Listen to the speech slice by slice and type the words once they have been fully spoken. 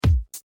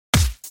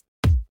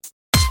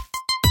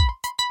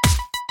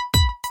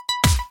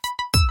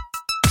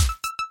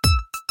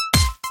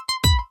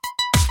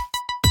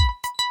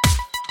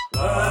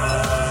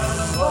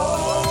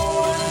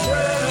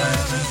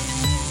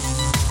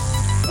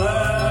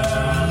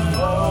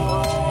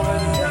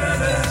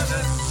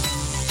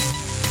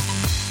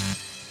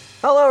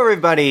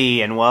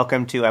everybody, and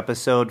welcome to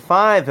episode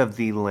 5 of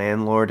the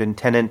Landlord and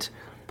Tenant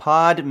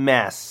Pod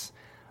Mess.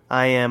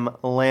 I am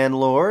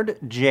Landlord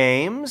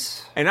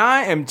James. And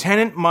I am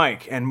Tenant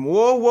Mike. And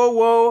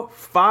whoa,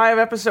 5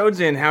 episodes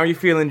in. How are you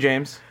feeling,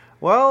 James?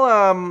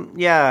 Well,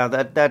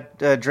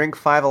 that drink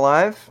 5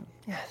 Alive.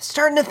 Yeah,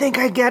 starting to think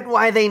I get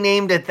why they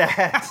named it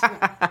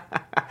that.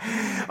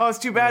 Oh, it's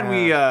too bad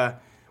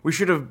we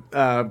should have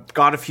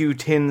got a few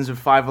tins of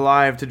 5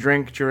 Alive to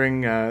drink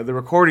during the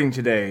recording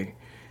today.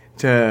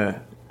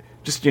 To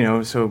just,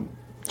 so...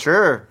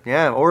 Sure,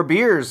 yeah, or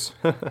beers.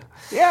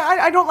 Yeah,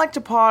 I don't like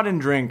to pod and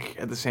drink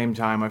at the same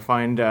time. I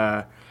find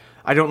I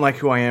don't like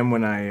who I am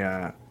when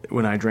I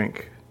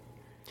drink.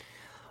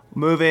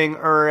 Moving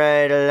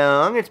right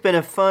along, it's been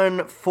a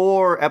fun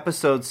 4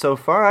 episodes so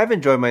far. I've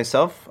enjoyed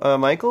myself.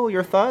 Michael,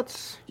 your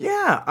thoughts?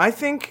 Yeah, I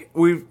think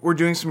we're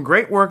doing some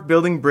great work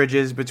building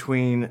bridges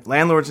between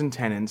landlords and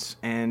tenants,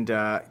 and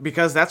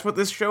because that's what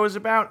this show is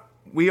about.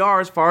 We are,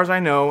 as far as I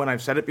know, and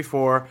I've said it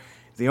before,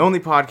 the only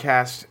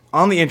podcast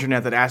on the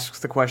internet that asks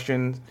the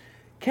question,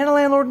 can a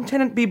landlord and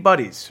tenant be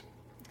buddies?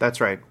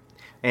 That's right.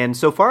 And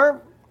so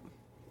far,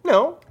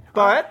 no.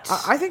 But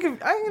I think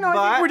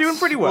we're doing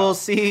pretty well. We'll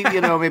see.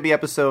 Maybe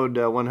episode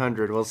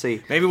 100. We'll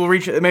see. Maybe we'll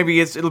reach. Maybe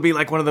it'll be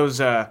like one of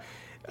those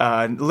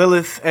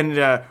Lilith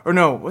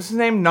and what's his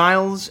name?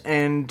 Niles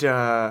and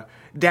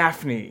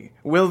Daphne.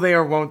 Will they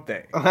or won't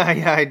they?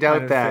 Yeah, I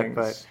doubt that.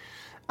 But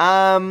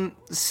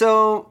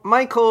so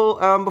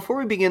Michael, before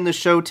we begin the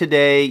show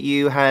today,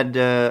 you had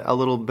a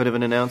little bit of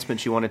an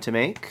announcement you wanted to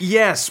make.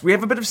 Yes, we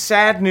have a bit of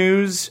sad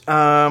news.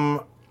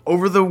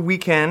 Over the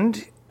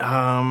weekend,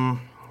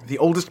 the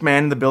oldest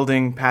man in the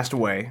building passed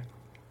away.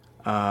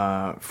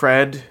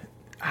 Fred,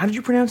 how did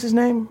you pronounce his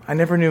name? I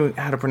never knew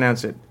how to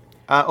pronounce it.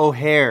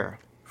 O'Hare.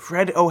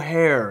 Fred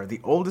O'Hare, the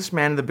oldest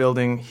man in the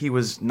building. He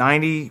was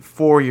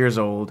 94 years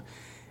old.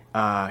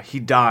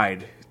 He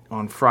died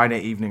on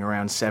Friday evening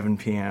around 7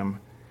 p.m.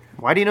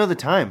 Why do you know the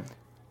time?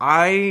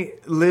 I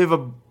live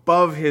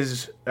above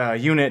his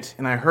unit,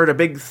 and I heard a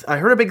big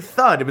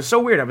thud. It was so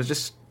weird. I was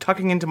just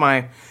tucking into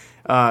my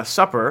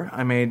supper.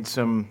 I made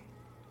some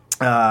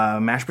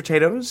mashed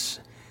potatoes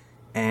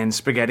and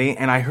spaghetti,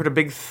 and I heard a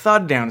big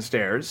thud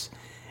downstairs.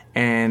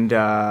 And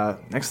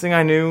next thing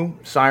I knew,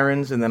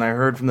 sirens, and then I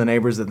heard from the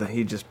neighbors that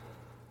he just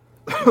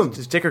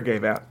his ticker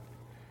gave out.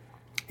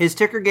 His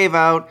ticker gave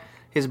out.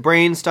 His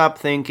brain stopped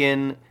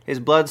thinking. His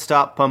blood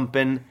stopped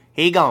pumping.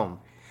 He gone.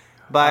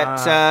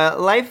 But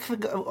life, life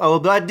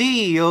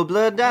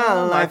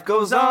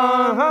goes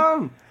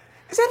on.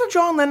 Is that a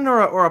John Lennon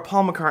or a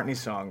Paul McCartney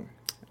song?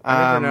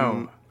 I never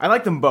know. I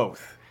like them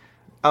both.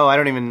 Oh, I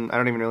don't even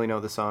really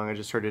know the song. I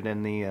just heard it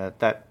in the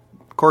that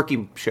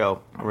Corky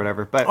show or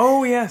whatever. But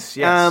yes.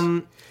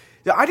 I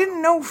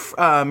didn't know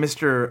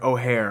Mr.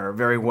 O'Hare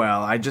very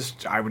well. I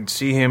would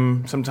see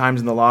him sometimes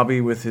in the lobby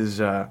with his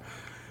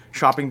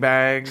shopping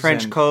bags,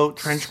 trench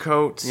coats.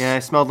 Yeah,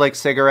 it smelled like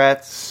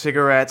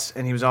cigarettes,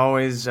 and he was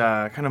always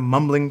kind of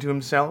mumbling to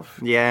himself.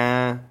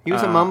 Yeah, he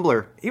was a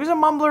mumbler. He was a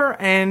mumbler,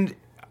 and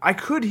I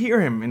could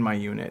hear him in my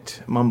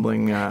unit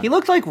mumbling. He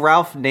looked like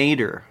Ralph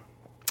Nader.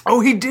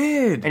 Oh, he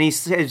did. And he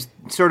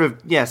sort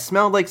of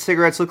smelled like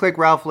cigarettes. Looked like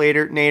Ralph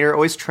Nader.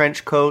 Always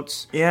trench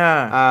coats.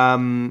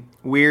 Yeah.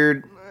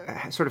 Weird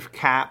sort of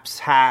hats,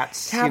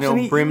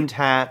 brimmed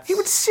hats. He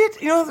would sit.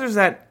 There's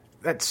that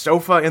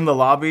sofa in the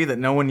lobby that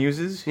no one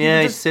uses.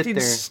 He'd sit there.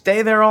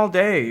 Stay there all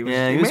day. He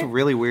was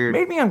really weird.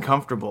 Made me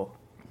uncomfortable.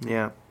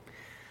 Yeah.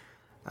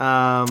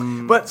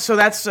 But so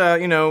that's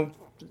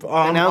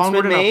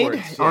announcement made.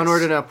 Yes.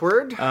 Onward and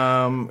upward.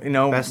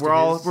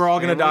 We're all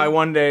going to die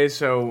one day,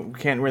 so we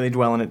can't really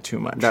dwell on it too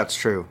much. That's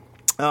true.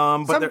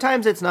 But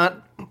sometimes it's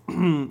not.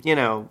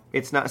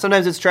 It's not.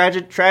 Sometimes it's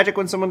tragic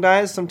when someone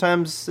dies.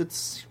 Sometimes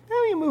it's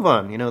you move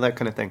on. That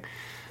kind of thing.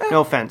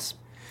 No offense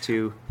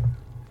to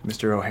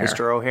Mr. O'Hare.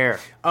 Mr. O'Hare.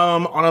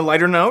 On a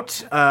lighter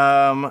note,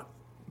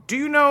 do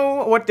you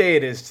know what day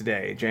it is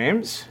today,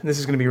 James? This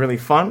is going to be really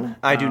fun.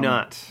 I do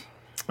not.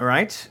 All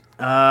right.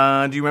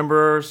 Do you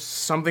remember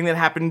something that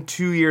happened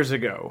 2 years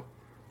ago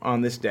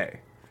on this day?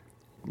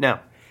 No.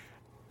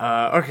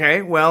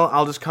 Okay, well,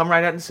 I'll just come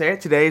right out and say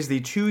it. Today is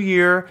the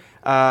 2-year...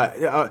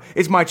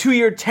 it's my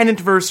 2-year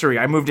tenantversary.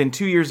 I moved in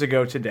 2 years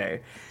ago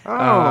today.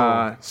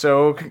 Oh.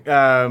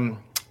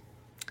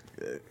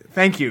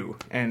 Thank you.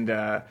 And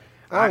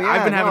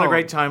I've been having a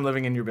great time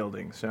living in your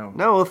building. So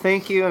no, well,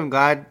 thank you. I'm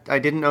glad. I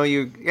didn't know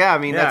you. Yeah, I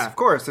mean, that's of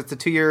course. It's a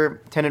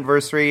 2-year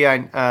tenantversary.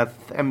 I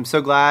am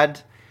so glad.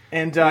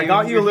 And I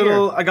got you a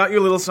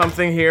little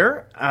something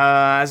here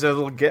as a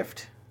little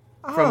gift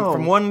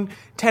from one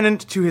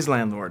tenant to his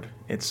landlord.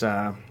 It's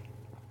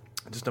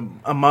just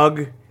a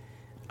mug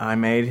I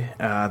made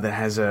that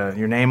has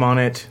your name on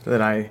it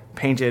that I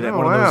painted at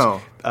one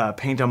of those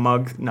paint a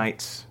mug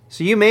nights.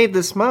 So you made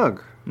this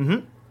mug?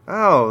 Mm-hmm.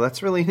 Oh,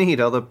 that's really neat.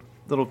 All the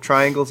little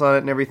triangles on it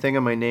and everything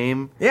on my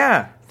name.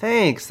 Yeah.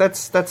 Thanks.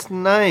 That's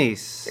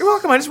nice. You're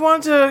welcome. I just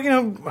wanted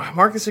to,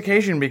 mark this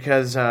occasion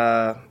because,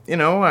 I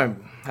don't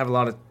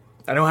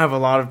have a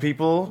lot of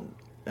people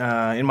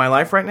in my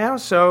life right now,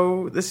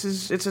 so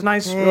it's a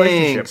nice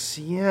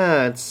relationship.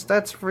 Yeah,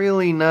 that's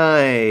really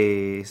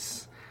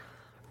nice.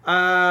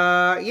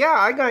 Yeah,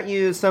 I got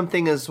you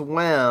something as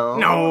well.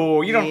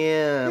 No, you don't.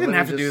 Yeah, you didn't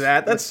have to do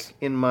that. That's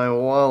in my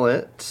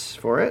wallet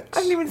for it. I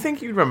didn't even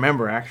think you'd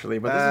remember, actually,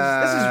 but this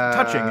is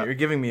touching that you're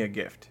giving me a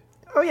gift.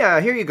 Oh yeah,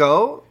 here you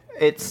go.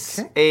 It's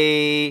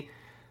a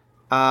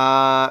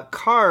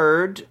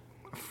card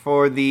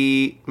for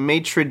the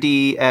maitre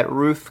d' at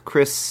Ruth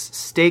Chris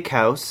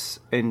Steakhouse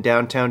in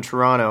downtown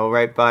Toronto,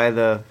 right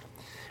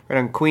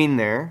on Queen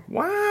there.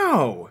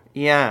 Wow.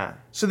 Yeah.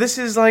 So this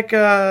is like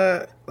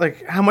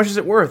how much is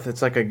it worth?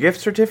 It's like a gift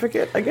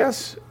certificate, I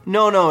guess?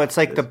 No, it's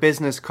like the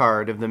business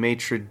card of the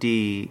maitre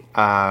d'.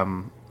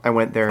 I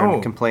went there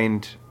and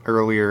complained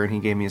earlier, and he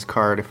gave me his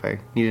card if I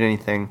needed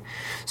anything.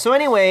 So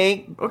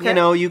anyway,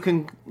 you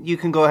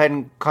can go ahead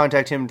and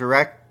contact him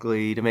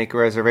directly to make a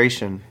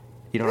reservation.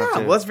 You don't have to.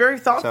 Well, that's very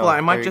thoughtful. So,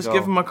 I might just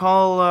give him a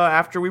call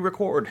after we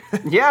record.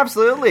 Yeah,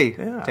 absolutely.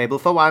 Yeah. Table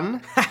for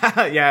one.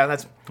 Yeah,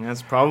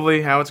 that's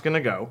probably how it's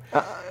gonna go.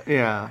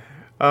 Yeah.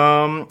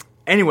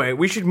 Anyway,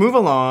 we should move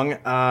along.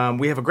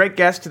 We have a great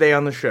guest today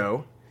on the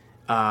show.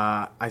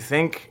 I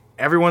think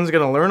everyone's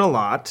going to learn a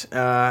lot.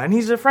 And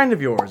he's a friend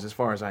of yours, as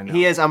far as I know.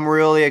 He is. I'm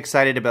really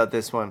excited about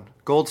this one.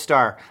 Gold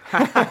star. The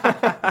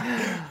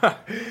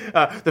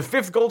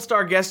 5th Gold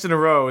Star guest in a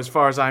row, as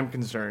far as I'm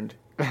concerned.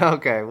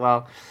 Okay,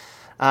 well,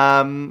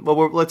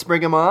 let's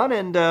bring him on,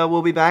 and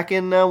we'll be back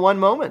in one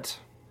moment.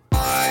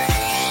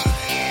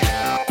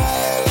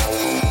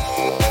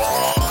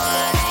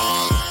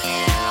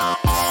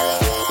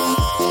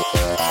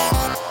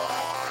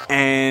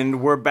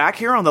 And we're back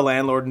here on the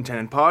Landlord and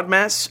Tenant Pod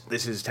Mess.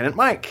 This is Tenant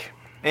Mike.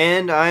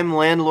 And I'm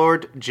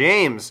Landlord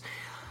James.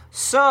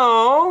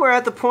 So, we're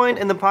at the point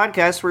in the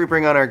podcast where we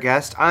bring on our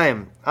guest. I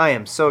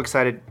am so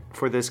excited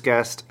for this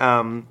guest.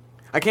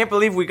 I can't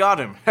believe we got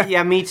him.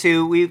 Yeah, me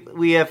too.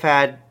 We have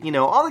had,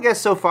 all the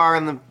guests so far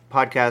on the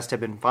podcast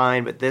have been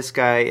fine, but this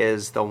guy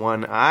is the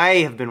one I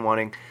have been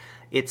wanting.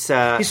 It's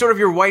he's sort of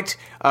your white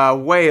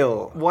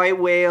whale. White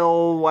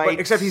whale, But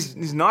except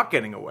he's not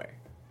getting away.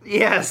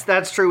 Yes,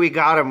 that's true. We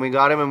got him,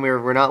 and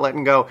we're not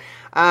letting go.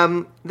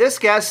 This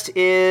guest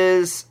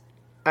is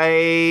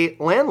a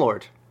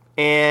landlord.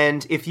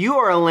 And if you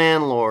are a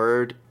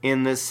landlord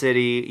in this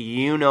city,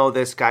 you know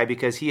this guy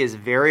because he is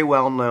very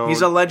well known.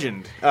 He's a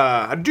legend.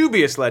 A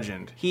dubious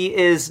legend. He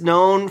is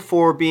known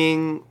for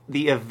being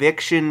the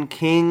eviction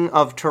king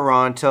of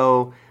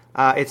Toronto.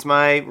 It's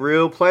my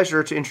real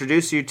pleasure to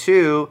introduce you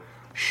to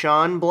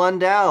Sean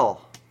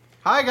Blundell.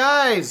 Hi,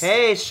 guys.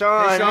 Hey,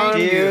 Sean. Hey, Sean.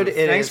 Dude.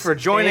 Thanks for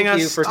joining us.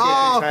 Thank you for taking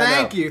time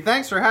thank out. you.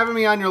 Thanks for having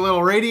me on your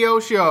little radio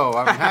show.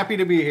 I'm happy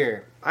to be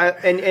here.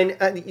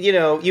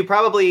 You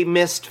probably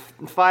missed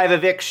 5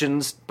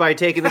 evictions by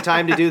taking the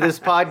time to do this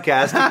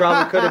podcast. You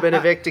probably could have been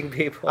evicting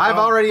people. I've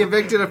already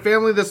evicted a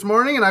family this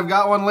morning, and I've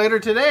got one later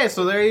today,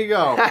 so there you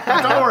go.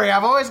 But don't worry,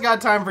 I've always got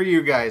time for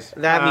you guys.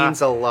 That means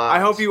a lot.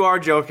 I hope you are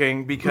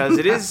joking, because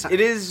it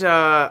is,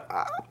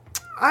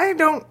 I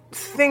don't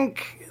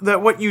think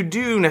that what you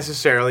do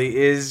necessarily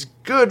is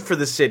good for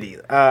the city.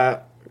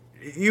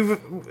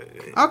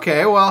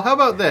 Okay, well, how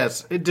about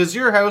this? Does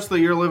your house that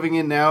you're living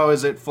in now,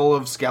 is it full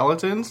of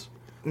skeletons?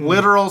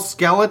 Literal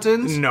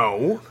skeletons?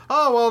 No.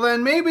 Oh, well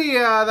then maybe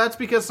that's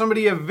because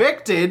somebody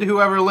evicted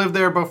whoever lived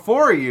there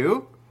before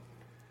you.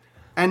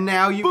 And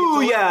now you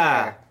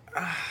Booyah!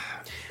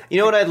 You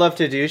know what I'd love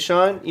to do,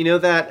 Sean? You know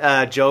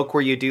that joke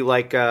where you do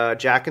like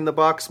Jack in the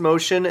Box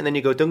motion, and then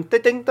you go ding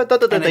ding ding ding ding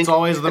ding, and it's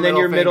always the and then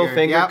your middle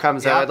finger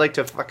comes out. Yep. I'd like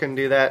to fucking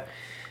do that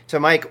to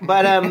Mike.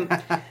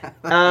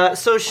 But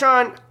so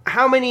Sean,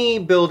 how many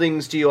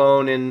buildings do you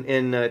own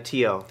in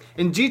TO?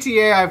 In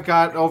GTA, I've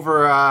got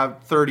over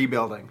 30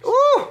 buildings.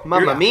 Ooh,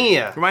 mamma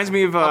mia! Reminds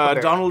me of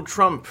Donald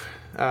Trump.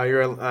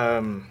 You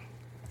own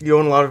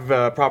a lot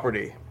of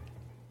property.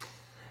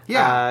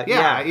 Yeah.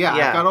 Yeah.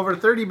 I've got over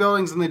 30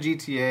 buildings in the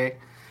GTA.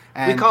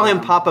 And, We call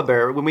him Papa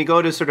Bear. When we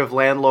go to sort of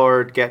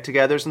landlord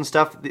get-togethers and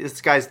stuff, this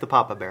guy's the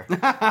Papa Bear.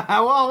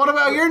 Well, what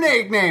about your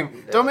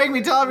nickname? Don't make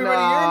me tell everybody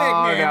your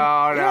nickname. No.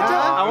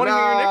 I want to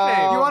hear your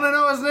nickname. You want to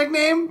know his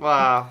nickname?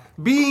 Wow.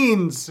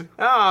 Beans.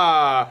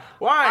 Why?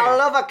 I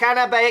love a can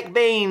of baked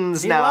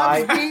beans now.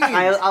 loves beans.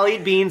 I'll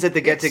eat beans at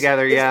the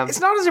get-together, yeah. It's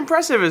not as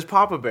impressive as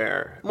Papa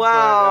Bear.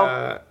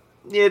 Well,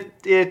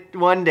 it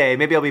one day.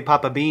 Maybe I'll be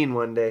Papa Bean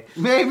one day.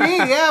 Maybe,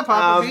 yeah,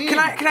 Papa Bean. Can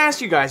I ask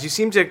you guys? You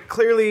seem to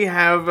clearly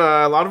have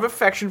a lot of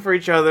affection for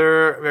each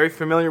other, very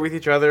familiar with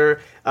each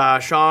other.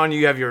 Sean,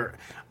 you have your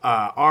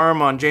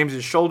arm on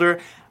James's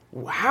shoulder.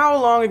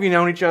 How long have you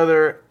known each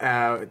other?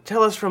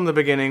 Tell us from the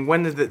beginning.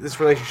 When did this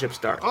relationship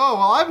start? Oh,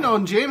 well, I've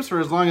known James for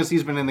as long as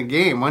he's been in the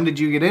game. When did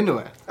you get into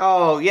it?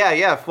 Oh,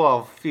 yeah. Well,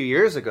 a few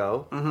years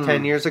ago.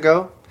 10 years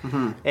ago.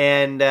 Mm-hmm.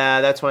 And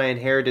that's when I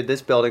inherited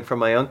this building from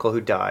my uncle who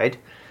died.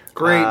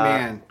 Great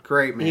man.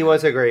 He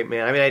was a great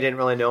man. I mean, I didn't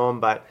really know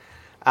him, but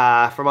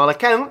from all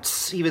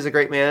accounts, he was a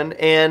great man.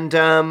 And,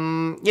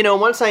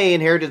 once I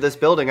inherited this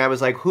building, I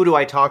was like, who do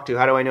I talk to?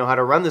 How do I know how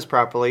to run this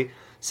properly?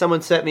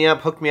 Someone set me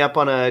up, hooked me up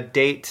on a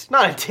date.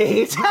 Not a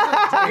date.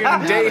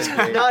 Not even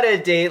date. Not a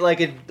date,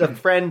 like a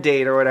friend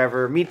date or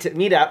whatever.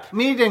 Meet up.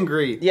 Meet and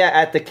greet. Yeah,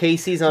 at the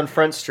Casey's on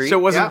Front Street. So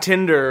it wasn't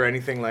Tinder or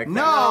anything like that?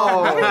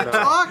 No, what are you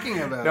talking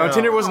about? No,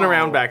 Tinder wasn't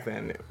around back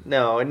then.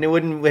 No, and it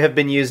wouldn't have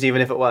been used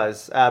even if it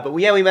was. But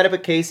we met up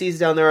at Casey's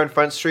down there on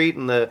Front Street,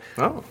 and the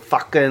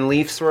fucking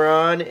Leafs were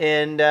on,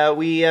 and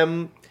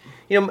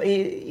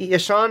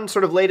Sean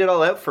sort of laid it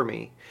all out for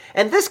me.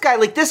 And this guy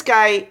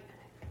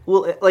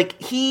will,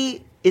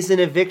 he is an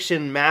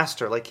eviction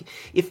master.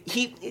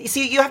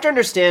 You have to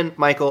understand,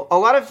 Michael, a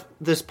lot of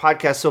this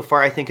podcast so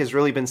far, I think, has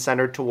really been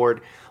centered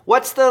toward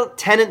what's the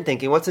tenant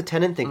thinking? What's the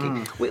tenant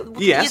thinking?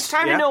 It's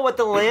time to know what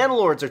the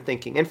landlords are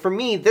thinking. And for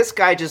me, this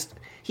guy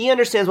he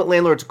understands what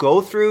landlords go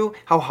through,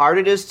 how hard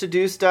it is to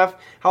do stuff,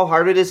 how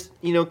hard it is,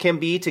 can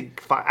be to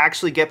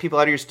actually get people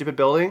out of your stupid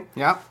building.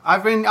 Yeah,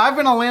 I've been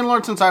a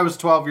landlord since I was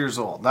 12 years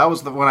old. That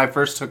was when I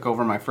first took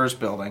over my first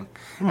building.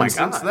 Oh my God.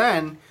 Since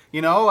then,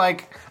 I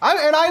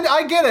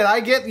get it. I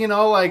get,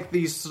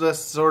 these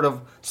sort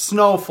of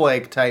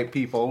snowflake type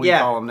people, we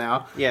call them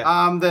now.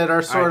 Yeah. That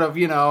are sort of,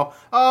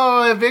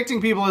 evicting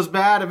people is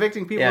bad,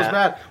 evicting people is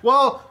bad.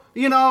 Well,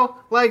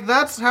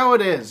 that's how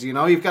it is.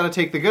 You've got to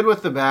take the good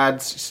with the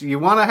bad. You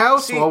want a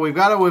house? Well, we've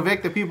got to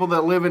evict the people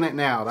that live in it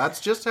now.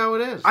 That's just how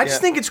it is. I just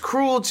think it's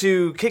cruel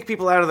to kick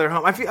people out of their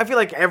home. I feel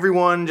like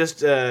everyone just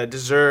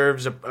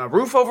deserves a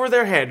roof over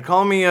their head.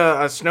 Call me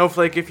a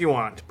snowflake if you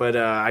want, but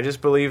I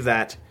just believe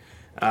that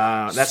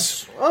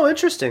that's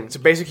interesting. It's a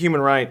basic human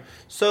right.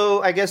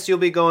 So I guess you'll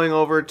be going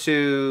over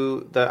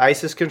to the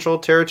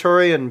ISIS-controlled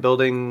territory and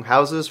building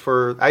houses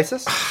for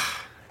ISIS?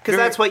 Because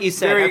that's what you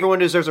said. Everyone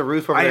deserves a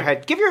roof over their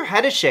head. Give your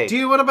head a shake.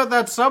 What about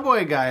that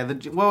Subway guy?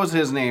 What was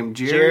his name?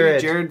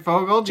 Jared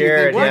Fogle? Do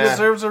Jared, you think he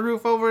deserves a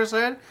roof over his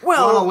head?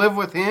 Well, want to live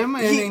with him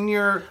in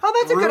your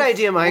that's a good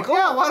idea, Michael.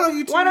 Well, why don't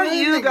you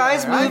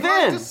guys move in?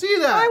 I'd like to see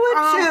that. I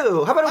would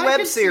too. How about a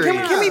web series?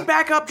 Can we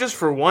back up just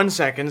for 1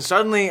 second?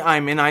 Suddenly,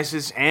 I'm in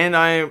ISIS, and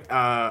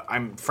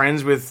I'm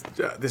friends with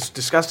this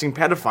disgusting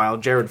pedophile,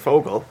 Jared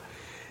Fogle.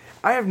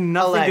 I have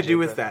nothing to do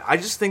with that. I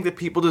just think that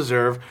people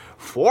deserve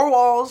 4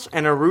 walls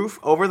and a roof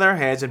over their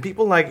heads, and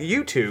people like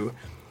you two,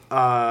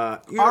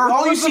 all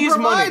you see is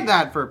money. Provide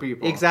that for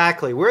people.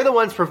 Exactly. We're the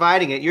ones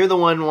providing it. You're the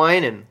one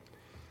whining.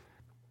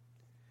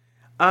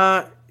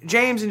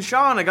 James and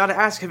Sean, I got to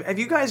ask, have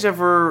you guys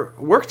ever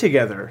worked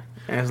together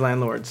as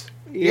landlords?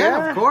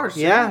 Yeah, of course.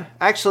 Yeah.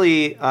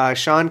 Actually,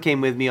 Sean came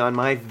with me on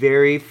my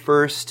very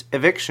first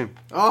eviction.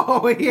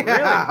 Oh, yeah.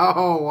 Really?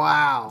 Oh,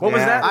 wow. What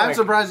was that like? I'm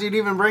surprised you'd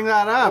even bring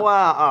that up.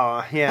 Wow.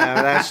 Oh, yeah.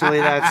 Actually,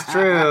 that's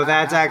true.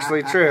 That's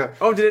actually true.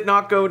 Oh, did it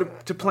not go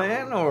to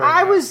plan? Or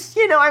I was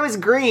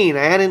green.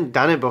 I hadn't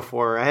done it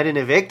before. I hadn't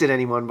evicted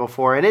anyone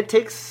before, and it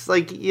takes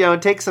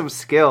some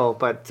skill.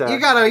 But you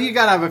gotta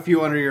have a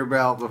few under your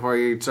belt before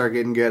you start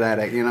getting good at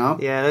it.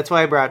 Yeah, that's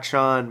why I brought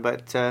Sean.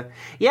 But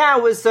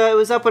it was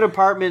up at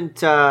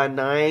apartment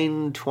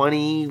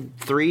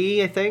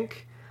 923, I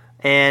think.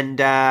 And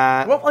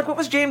what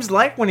was James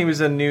like when he was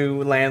a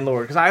new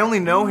landlord? Because I only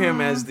know him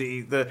as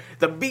the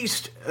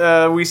beast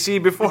we see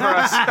before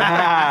us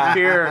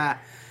here.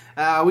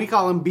 We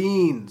call him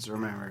Beans.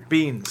 Remember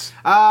Beans?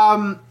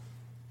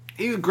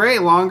 He was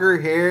great, longer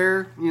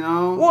hair.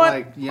 What?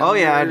 Like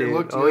younger, I do.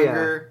 Looked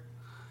younger.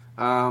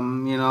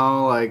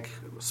 Like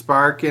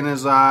spark in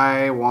his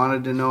eye.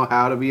 Wanted to know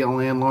how to be a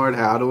landlord,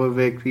 how to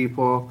evict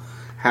people,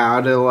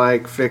 how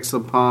to fix the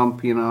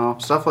pump.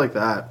 Stuff like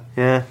that.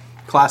 Yeah.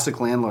 Classic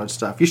landlord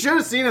stuff. You should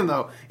have seen him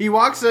though. He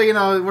walks. We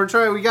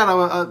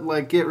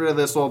gotta get rid of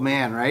this old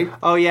man, right?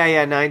 Oh yeah,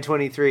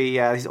 923.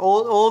 Yeah, he's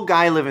old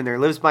guy living there.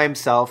 Lives by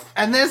himself.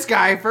 And this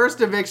guy, first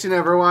eviction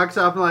ever, walks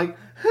up and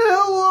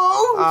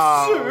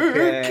hello, sir.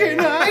 Okay. Can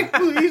I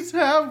please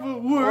have a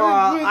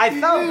word with I you?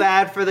 felt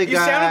bad for the guy. You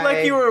sounded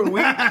like you were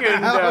weak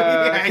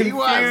and he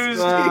was.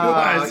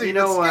 confused. He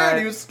was.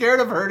 He was scared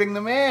of hurting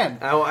the man.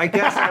 Oh, I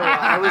guess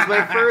I was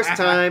my first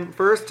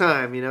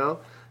time.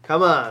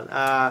 Come on.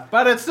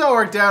 But it still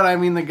worked out. I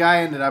mean, the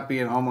guy ended up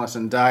being homeless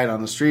and died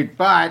on the street,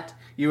 but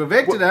you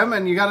evicted him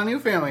and you got a new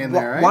family in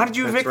there, right? Why did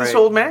you evict this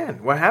old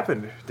man? What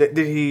happened?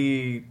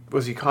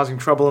 Was he causing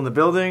trouble in the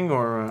building,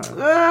 or?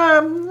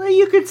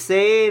 You could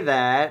say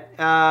that.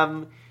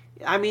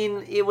 I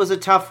mean, it was a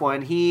tough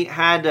one. He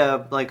had a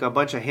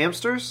bunch of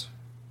hamsters.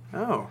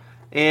 Oh.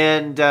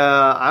 And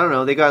I don't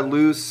know. They got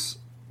loose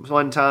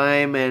one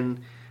time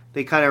and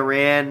they kind of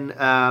ran.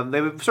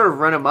 They would sort of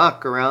run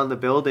amok around the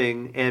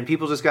building, and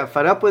people just got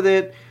fed up with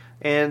it.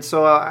 And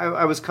so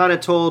I was kind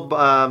of told,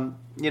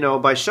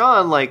 by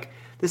Sean,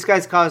 this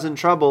guy's causing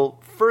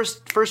trouble.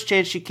 First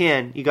chance you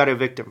can, you got to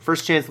evict him.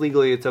 First chance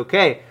legally, it's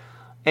okay.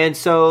 And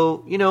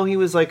so, he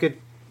was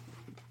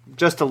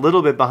just a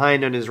little bit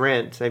behind on his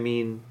rent. I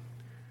mean,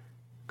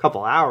 a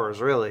couple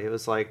hours, really. It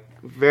was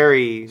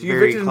very, so you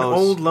very evicted close. an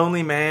old,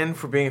 lonely man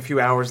for being a few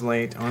hours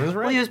late on his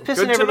rent? Well, he was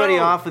pissing everybody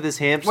off with his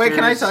hamsters. Wait,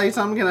 can I tell you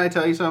something?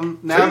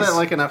 Now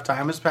that enough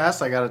time has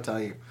passed, I got to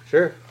tell you.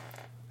 Sure.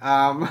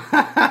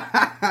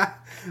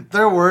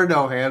 There were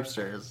no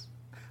hamsters.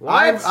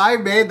 What? I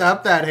made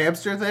up that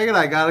hamster thing, and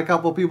I got a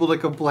couple people to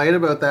complain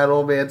about that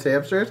old man's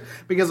hamsters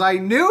because I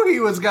knew he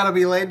was going to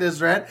be late in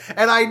his rent,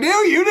 and I knew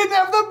you didn't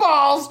have the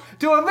balls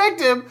to evict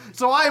him,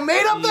 so I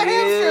made up the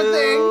hamster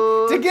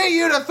thing to get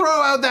you to throw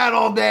out that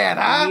old man,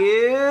 huh?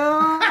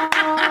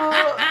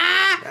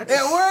 It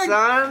worked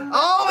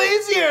all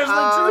these years.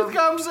 The truth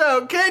comes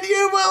out. Can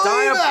you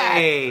believe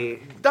that?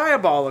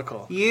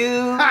 Diabolical.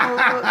 You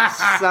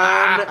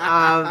son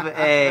of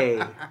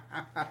a...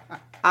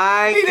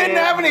 He didn't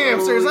have any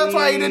hamsters. That's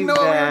why he didn't know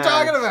what we were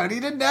talking about. He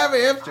didn't have a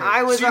hamster.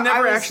 So you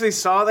never actually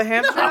saw the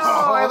hamsters?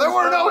 No, there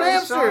were no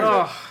hamsters.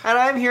 And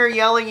I'm here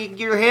yelling,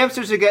 your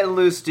hamsters are getting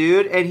loose,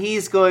 dude. And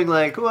he's going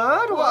like,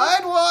 what?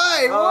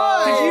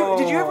 Why?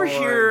 Did you ever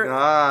hear...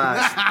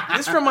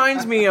 This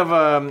reminds me of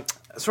a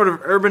sort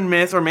of urban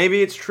myth, or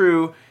maybe it's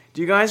true.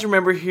 Do you guys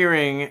remember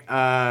hearing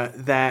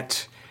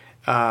that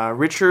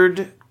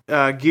Richard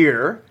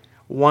Gere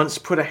once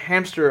put a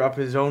hamster up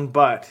his own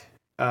butt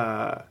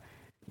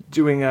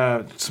doing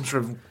some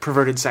sort of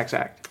perverted sex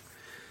act?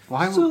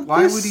 Why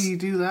would he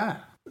do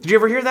that? Did you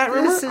ever hear that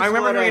rumor? I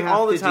remember hearing it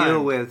all the time.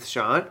 Deal with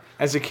Sean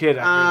as a kid.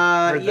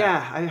 I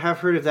have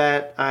heard of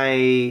that.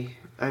 I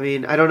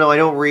mean, I don't know. I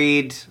don't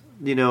read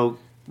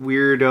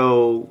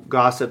weirdo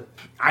gossip.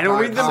 I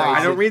don't read them.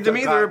 I don't read them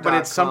either. But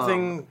it's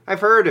something I've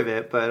heard of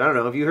it. But I don't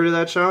know. Have you heard of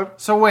that, Sean?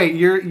 So wait,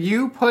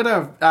 you put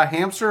a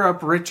hamster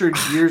up Richard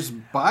Gere's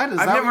butt? Is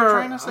that what you're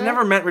trying to say? I've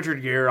never met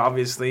Richard Gere.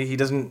 Obviously, he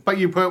doesn't. But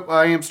you put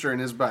a hamster in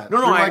his butt. No,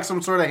 like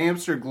some sort of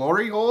hamster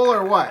glory hole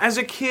or what? As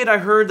a kid, I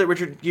heard that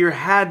Richard Gere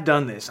had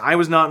done this. I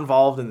was not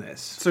involved in this.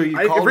 So you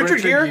called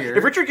Richard Gere?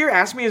 If Richard Gere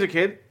asked me as a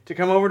kid to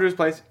come over to his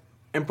place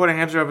and put a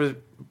hamster up his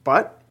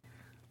butt,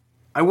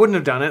 I wouldn't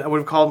have done it. I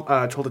would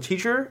have told a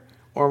teacher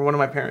or one of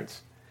my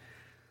parents.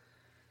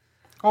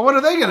 Well, what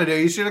are they going to do?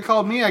 You should have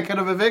called me. I could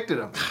have evicted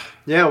them.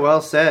 Yeah,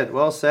 well said.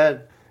 Well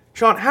said.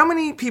 Sean, how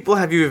many people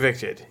have you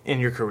evicted in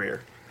your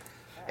career?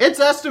 It's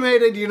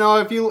estimated,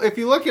 if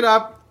you look it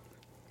up,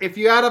 if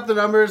you add up the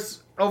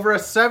numbers, over a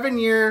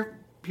 7-year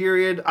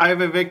period,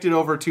 I've evicted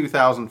over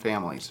 2,000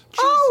 families.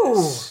 Jesus.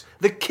 Oh!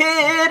 The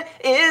kid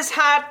is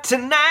hot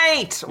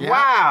tonight. Yeah.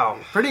 Wow.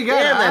 Pretty good,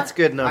 Damn, that's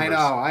good numbers.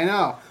 I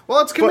know.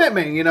 Well, it's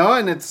commitment,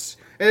 and it's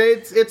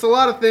a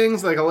lot of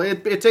things. Like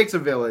it takes a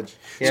village.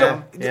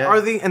 Yeah. So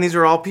are these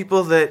are all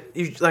people that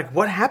you like?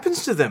 What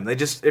happens to them? They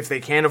just, if they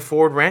can't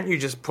afford rent, you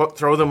just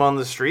throw them on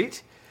the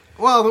street.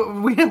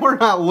 Well, we're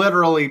not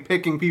literally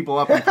picking people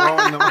up and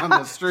throwing them on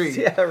the street.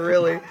 Yeah,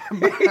 really.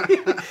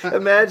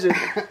 Imagine.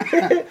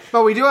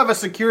 But we do have a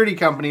security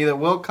company that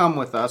will come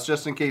with us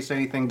just in case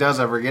anything does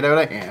ever get out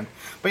of hand.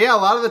 But yeah, a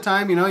lot of the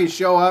time, you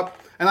show up.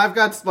 And I've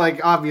got,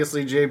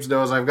 obviously James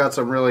knows I've got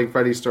some really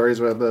funny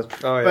stories with this.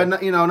 Oh, yeah.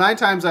 But, 9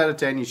 times out of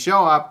 10, you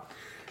show up.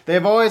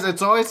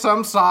 It's always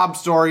some sob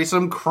story,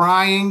 some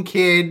crying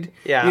kid.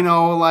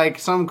 Yeah.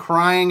 Some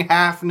crying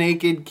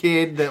half-naked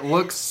kid that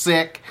looks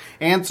sick,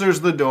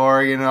 answers the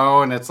door,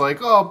 and it's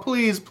like, oh,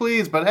 please,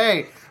 please. But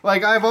hey,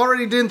 I've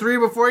already done 3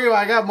 before you.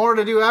 I got more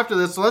to do after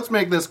this, so let's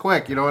make this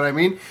quick. You know what I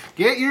mean?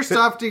 Get your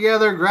stuff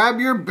together, grab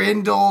your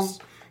bindles.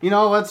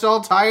 Let's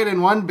all tie it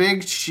in one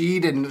big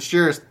sheet and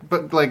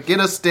get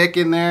a stick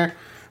in there.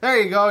 There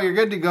you go. You're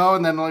good to go.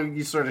 And then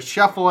you sort of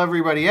shuffle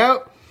everybody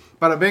out.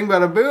 Bada bing,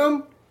 bada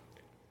boom.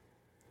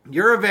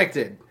 You're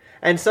evicted.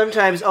 And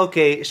sometimes,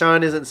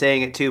 Sean isn't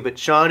saying it too, but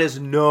Sean is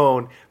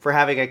known for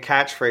having a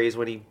catchphrase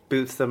when he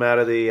boots them out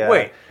of the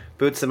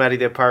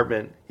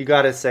apartment. You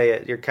got to say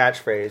it. Your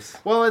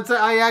catchphrase. Well,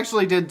 I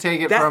actually did take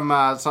it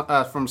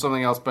from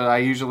something else, but I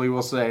usually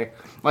will say,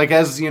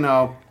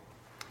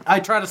 I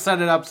try to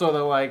set it up so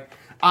that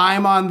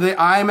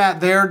I'm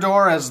at their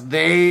door as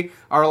they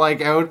are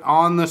out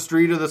on the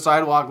street or the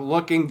sidewalk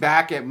looking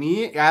back at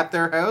me at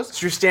their house.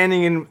 So you're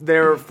standing in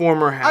their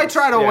former house. I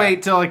try to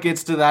wait till it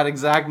gets to that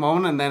exact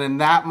moment, and then in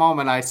that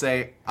moment I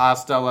say,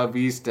 hasta la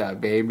vista,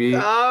 baby.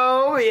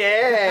 Oh,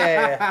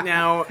 yeah.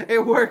 Now,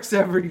 it works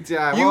every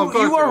time. You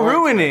are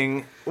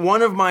ruining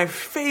one of my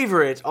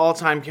favorite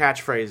all-time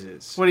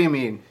catchphrases. What do you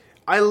mean?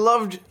 You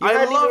haven't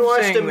even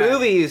watched a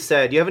movie, you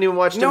said. You haven't even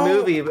watched a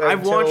movie.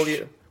 I've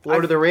watched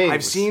Lord of the Rings.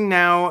 I've seen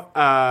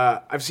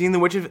The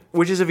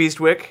Witches of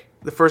Eastwick.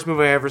 The first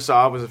movie I ever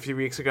saw was a few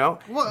weeks ago.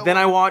 Then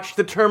I watched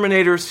the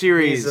Terminator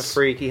series. He's a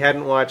freak. He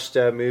hadn't watched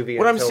a movie.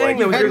 What I'm saying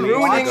though, you're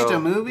ruining a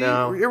movie.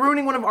 No. You're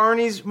ruining one of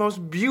Arnie's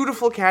most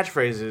beautiful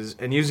catchphrases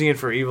and using it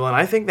for evil, and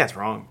I think that's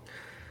wrong.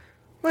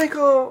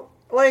 Michael,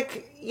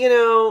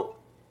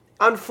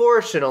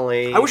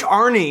 unfortunately, I wish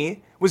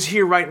Arnie was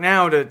here right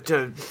now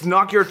to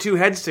knock your 2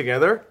 heads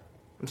together.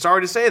 I'm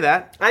sorry to say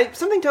that.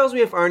 Something tells me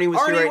if Arnie was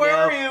here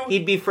right now,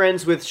 he'd be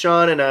friends with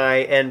Sean and I,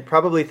 and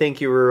probably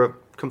think you were a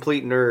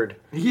complete nerd.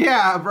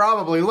 Yeah,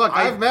 probably. Look,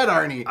 I've met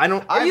Arnie.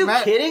 Are you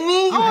kidding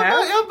me? You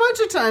have? A bunch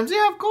of times.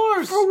 Yeah, of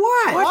course. For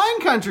what? Wine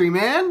country,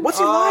 man. What's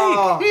he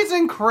like? He's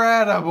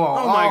incredible.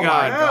 Oh my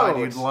God.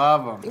 You'd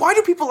love him. Why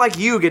do people like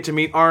you get to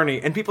meet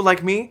Arnie and people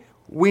like me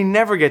we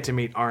never get to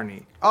meet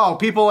Arnie. Oh,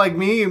 people like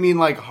me? You mean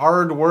like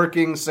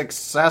hard-working,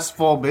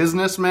 successful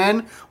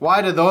businessmen?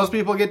 Why do those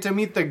people get to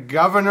meet the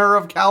governor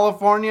of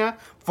California?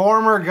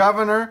 Former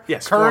governor?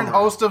 Yes, current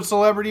former. host of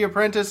Celebrity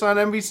Apprentice on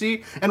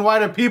NBC? And why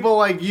do people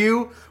like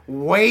you,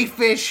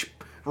 wayfish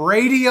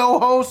radio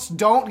hosts,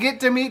 don't get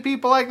to meet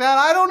people like that?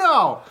 I don't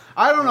know,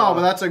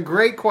 but that's a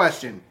great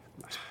question.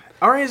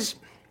 Are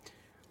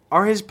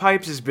his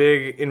pipes as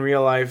big in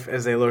real life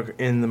as they look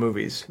in the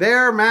movies?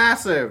 They're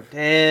massive.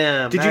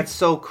 Damn, that's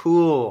so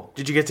cool.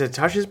 Did you get to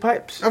touch his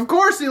pipes? Of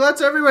course, he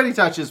lets everybody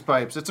touch his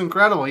pipes. It's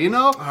incredible. You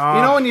know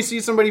when you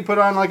see somebody put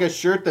on like a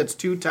shirt that's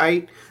too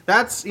tight.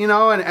 That's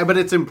but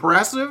it's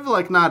impressive.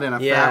 Like not in a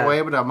fat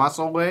way, but a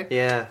muscle way.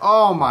 Yeah.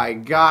 Oh my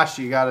gosh,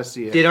 you got to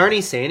see it. Did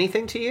Arnie say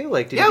anything to you?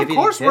 Like, did he give of you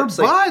course any tips?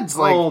 we're buds.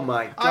 Like, oh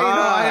my god.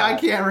 I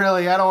can't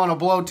really. I don't want to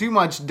blow too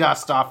much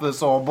dust off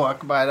this whole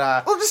book,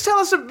 but well, just tell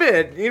us a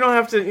bit. You don't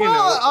have to.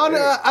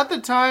 At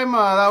the time,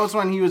 that was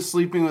when he was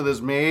sleeping with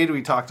his maid.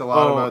 We talked a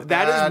lot about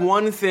that. That is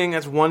one thing.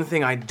 That's one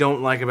thing I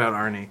don't like about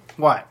Arnie.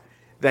 What?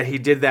 That he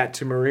did that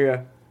to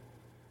Maria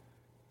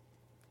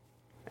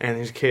and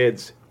his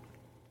kids.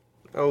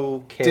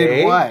 Okay.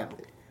 Did what?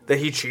 That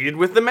he cheated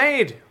with the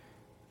maid.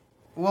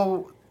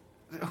 Well,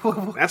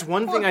 that's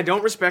one thing I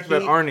don't respect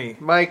about Arnie.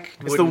 Mike,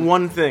 it's the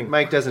one thing.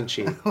 Mike doesn't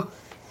cheat.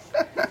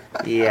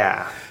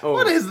 Yeah. Oh.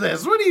 What is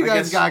this? What do you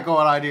guys got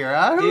going on here?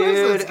 Huh? Who is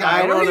Dude, this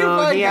guy? I don't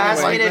know. He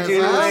asked me to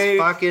do this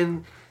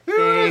fucking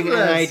thing, and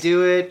I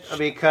do it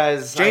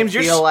because James,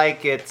 I feel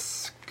like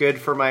it's good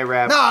for my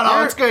rep.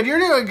 No, it's good. You're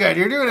doing good.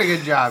 You're doing a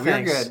good job.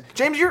 Thanks. You're good.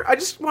 James, I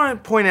just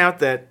want to point out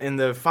that in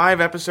the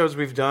 5 episodes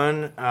we've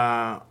done,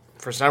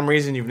 for some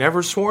reason you've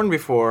never sworn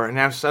before, and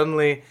now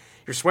suddenly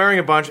you're swearing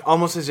a bunch,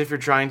 almost as if you're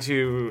trying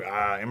to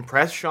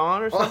impress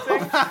Sean or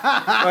something.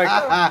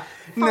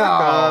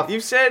 No.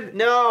 You've said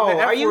No,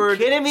 the F are you word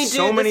kidding me, dude?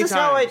 so many This is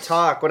how I times.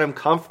 talk when I'm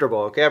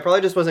comfortable, okay? I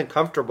probably just wasn't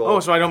comfortable. Oh,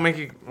 so I don't make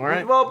you... All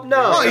right. Well, no.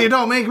 Well, you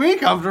don't make me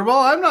comfortable.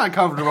 I'm not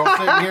comfortable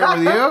sitting here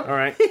with you. All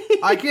right.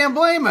 I can't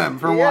blame him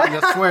for wanting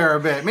to swear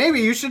a bit.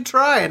 Maybe you should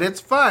try it. It's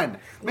fun.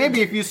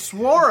 Maybe if you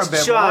swore a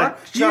bit Sean,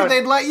 more,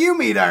 they'd let you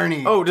meet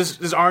Arnie. Oh, does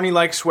Arnie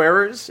like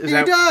swearers? He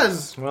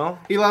does. Well...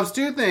 He loves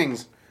 2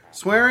 things.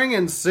 Swearing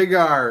and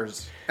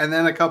cigars. And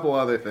then a couple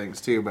other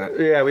things, too, but...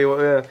 Yeah,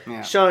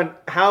 Yeah. Sean,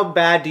 how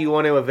bad do you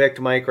want to evict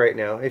Mike right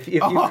now? If you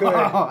could.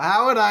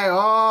 How would I...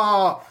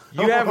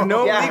 You have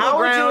no legal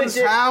grounds.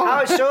 You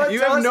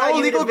have no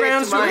legal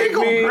grounds to evict me.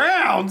 Legal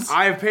grounds?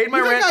 I have paid my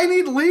You rent. think I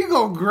need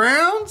legal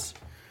grounds?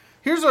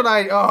 Here's what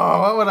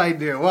what would I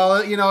do? Well,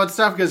 it's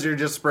tough because you're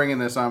just springing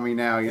this on me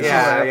now. If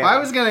I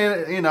was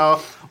going to,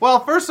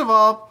 well, first of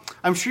all,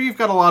 I'm sure you've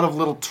got a lot of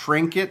little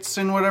trinkets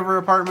in whatever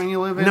apartment you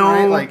live in,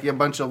 right? Like a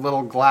bunch of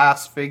little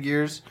glass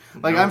figures.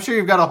 Like, I'm sure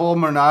you've got a whole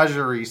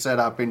menagerie set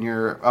up in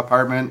your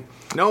apartment.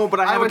 No, but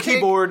I have a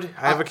keyboard.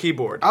 I have a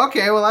keyboard.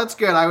 Okay, well, that's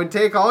good. I would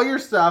take all your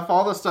stuff,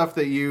 all the stuff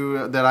that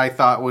I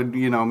thought would,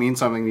 mean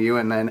something to you,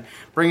 and then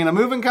bring in a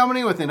moving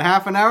company. Within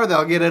half an hour,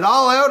 they'll get it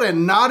all out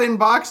and not in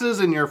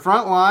boxes in your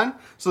front lawn,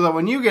 so that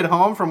when you get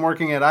home from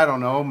working at, I don't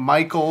know,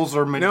 Michael's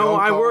or Medoko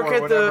I work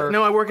at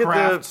the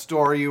craft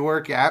store you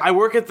work at. I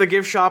work at the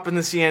gift shop in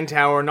the CN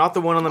Tower, not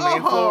the one on the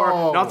main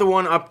floor, not the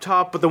one up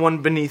top, but the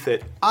one beneath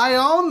it. I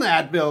own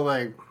that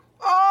building.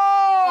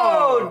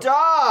 Oh,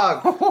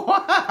 dog!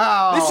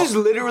 Wow! This is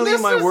literally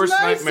my worst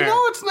nightmare. No,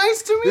 it's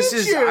nice to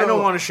meet you. I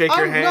don't want to shake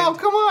your hand. No,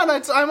 come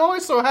on. I'm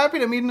always so happy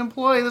to meet an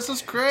employee. This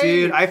is great.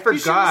 Dude, I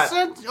forgot.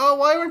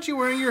 Why weren't you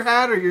wearing your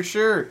hat or your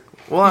shirt?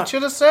 Well, you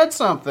should have said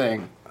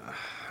something.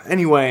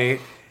 Anyway,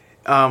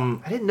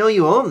 I didn't know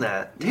you owned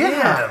that.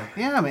 Damn.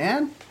 Yeah,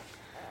 man.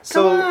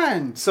 So, come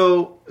on.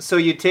 So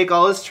you take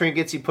all his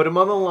trinkets, you put them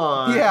on the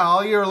lawn. Yeah,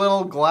 all your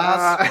little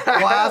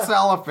glass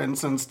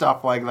elephants and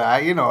stuff like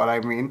that. You know what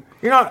I mean.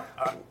 You're not...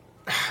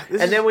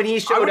 and then when he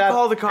showed up...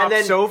 call the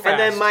cops so fast. And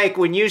then, Mike,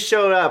 when you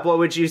showed up, what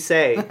would you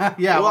say?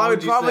 Yeah, well, I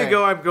would probably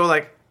go... I'd go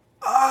like...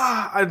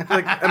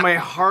 and my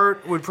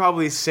heart would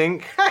probably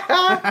sink.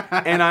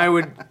 And I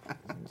would...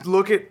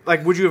 look at,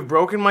 would you have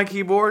broken my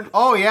keyboard?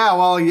 Oh, yeah,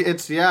 well,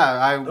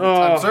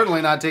 I'm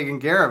certainly not taking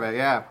care of it,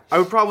 yeah. I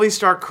would probably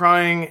start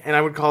crying, and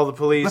I would call the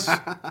police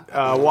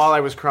while I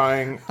was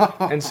crying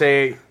and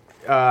say,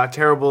 a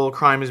terrible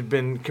crime has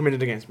been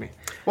committed against me.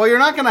 Well, you're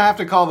not going to have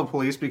to call the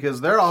police because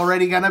they're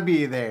already going to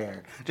be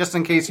there, just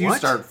in case you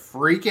start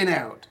freaking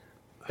out.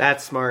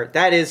 That's smart.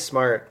 That is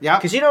smart. Yeah.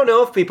 Because you don't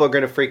know if people are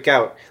going to freak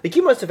out. Like,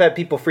 you must have had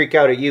people freak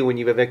out at you when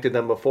you've evicted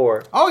them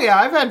before. Oh, yeah,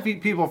 I've had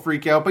people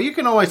freak out, but you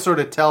can always sort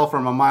of tell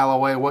from a mile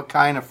away what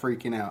kind of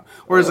freaking out.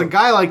 Whereas a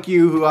guy like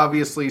you, who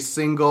obviously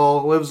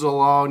single, lives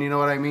alone, you know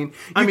what I mean?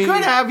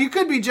 You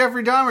could be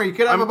Jeffrey Dahmer. You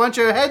could have a bunch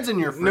of heads in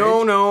your fridge.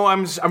 No,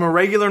 I'm a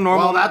regular,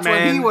 normal man. Well, that's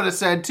what he would have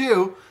said,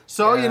 too.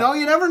 So, you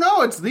never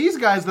know. It's these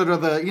guys that are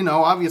the,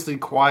 obviously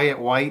quiet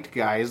white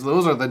guys.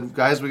 Those are the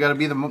guys we got to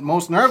be the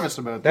most nervous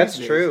about. That's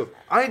true.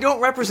 I don't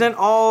represent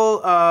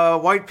all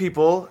white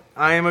people.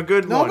 I am a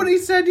good one. Nobody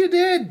said you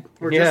did.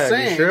 We're just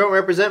saying. You sure don't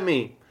represent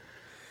me.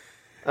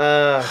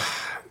 How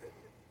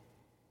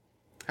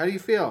do you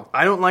feel?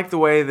 I don't like the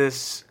way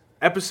this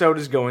episode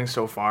is going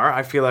so far.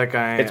 I feel like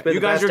It's been you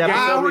the guys best are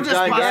episode we've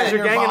done yet.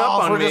 ganging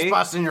up on We're me. just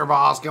busting your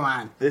balls. Come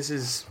on. This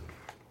is.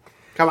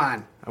 Come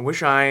on. I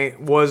wish I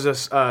was a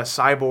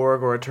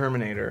cyborg or a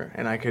Terminator,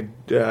 and I could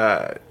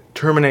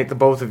terminate the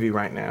both of you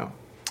right now.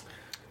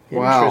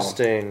 Wow.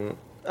 Interesting.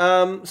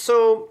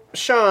 So,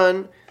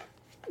 Sean,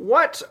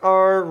 what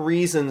are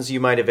reasons you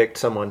might evict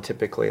someone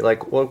typically?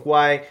 Like,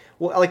 why?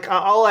 Well, like,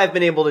 all I've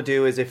been able to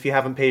do is if you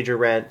haven't paid your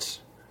rent,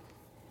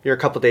 you're a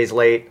couple days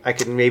late, I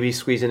can maybe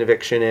squeeze an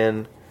eviction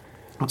in.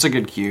 That's a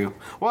good cue.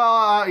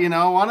 Well,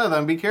 one of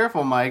them, be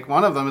careful, Mike.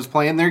 One of them is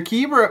playing their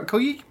keyboard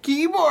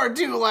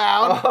too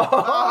loud.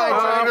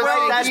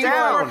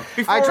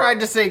 I tried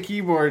to say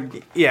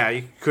keyboard. Yeah,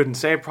 you couldn't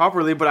say it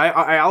properly, but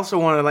I also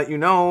want to let you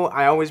know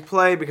I always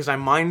play because I'm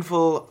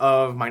mindful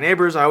of my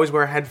neighbors. I always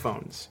wear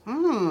headphones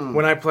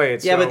when I play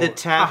it. Yeah, so, but the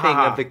tapping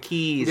of the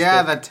keys.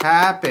 Yeah, the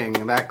tapping.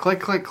 That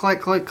click, click,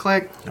 click, click,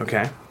 click.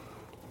 Okay.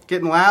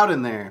 Getting loud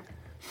in there.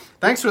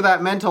 Thanks for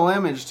that mental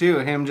image, too.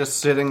 Him just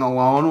sitting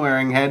alone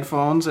wearing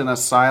headphones in a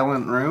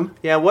silent room.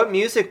 Yeah, what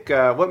music is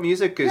your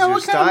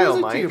what style, kind of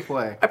music Mike? do you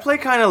play? I play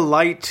kind of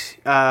light.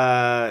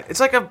 It's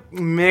like a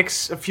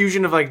mix, a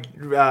fusion of like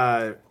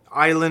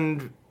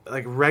island,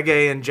 like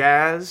reggae and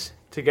jazz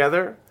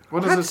together.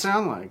 What does it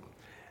sound like?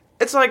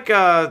 It's like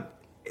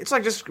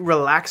just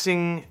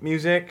relaxing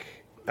music.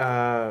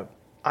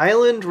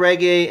 Island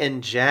reggae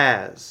and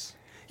jazz.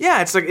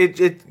 Yeah, it's like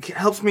it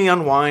helps me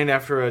unwind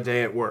after a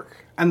day at work.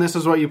 And this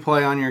is what you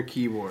play on your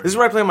keyboard? This is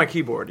where I play on my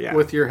keyboard, yeah.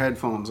 With your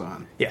headphones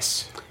on?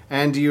 Yes.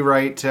 And do you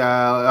write,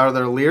 are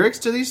there lyrics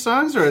to these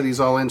songs, or are these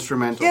all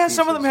instrumental Yeah, pieces?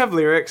 some of them have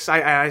lyrics.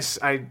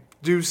 I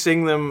do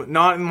sing them,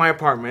 not in my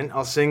apartment.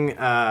 I'll sing,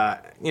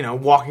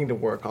 walking to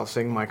work. I'll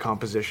sing my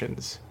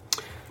compositions.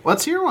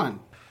 Let's hear one.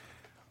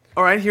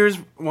 All right, here's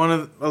a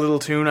little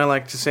tune I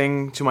like to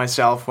sing to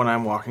myself when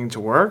I'm walking to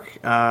work.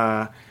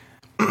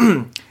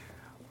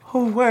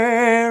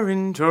 Where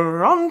in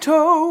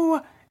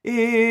Toronto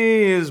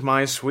is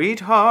my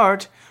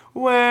sweetheart?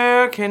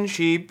 Where can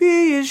she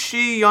be? Is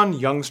she on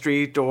Yonge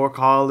Street or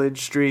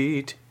College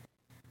Street?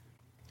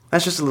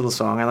 That's just a little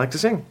song I like to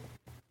sing.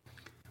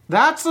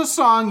 That's a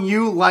song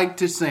you like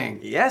to sing.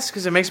 Yes,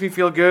 because it makes me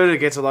feel good. It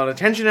gets a lot of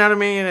tension out of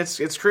me, and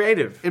it's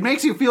creative. It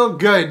makes you feel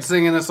good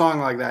singing a song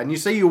like that. And you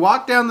say you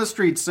walk down the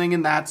street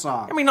singing that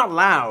song. I mean, not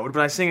loud,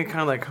 but I sing it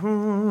kind of like...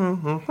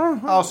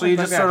 Oh, so you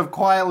just sort of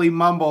quietly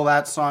mumble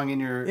that song in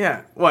your...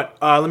 Yeah. What?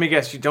 Let me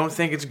guess. You don't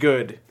think it's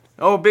good.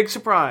 Oh, big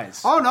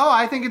surprise. Oh, no,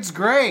 I think it's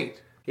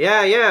great.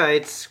 Yeah,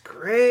 it's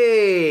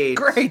great.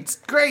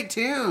 Great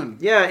tune.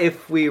 Yeah,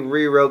 if we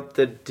rewrote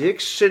the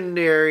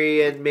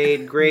dictionary and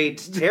made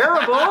great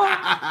terrible.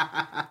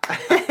 Nah,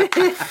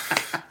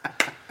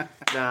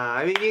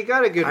 I mean, you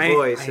got a good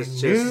voice. I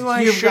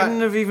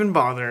shouldn't have even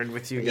bothered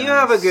with you guys. You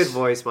have a good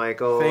voice,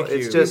 Michael. Thank you.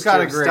 It's just got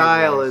your a great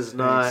style voice. is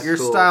not Your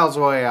cool. style's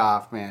way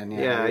off, man.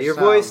 Yeah, your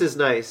voice is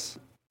nice.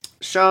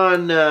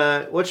 Sean,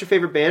 what's your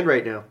favorite band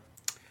right now?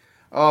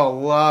 Oh,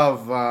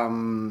 love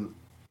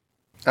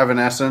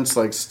Evanescence.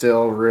 Like,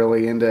 still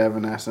really into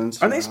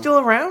Evanescence. Are they still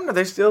around? Are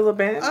they still a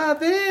band?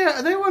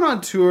 They went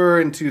on tour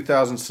in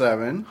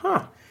 2007.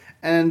 Huh.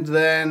 And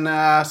then,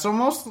 a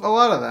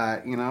lot of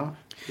that,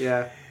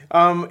 Yeah.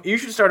 You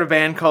should start a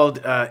band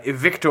called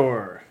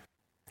Evictor.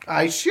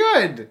 I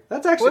should.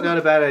 That's actually not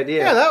a bad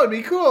idea. Yeah, that would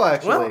be cool,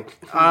 actually.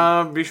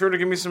 Well, be sure to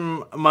give me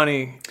some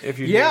money if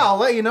you do. Yeah, I'll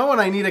let you know when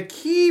I need a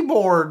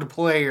keyboard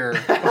player.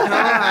 All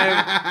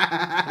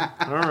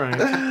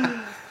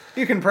right.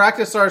 You can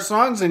practice our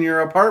songs in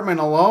your apartment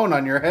alone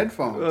on your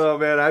headphones. Oh,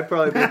 man, I'd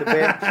probably be in the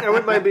band. I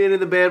wouldn't mind being in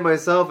the band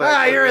myself,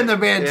 actually. You're in the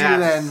band too,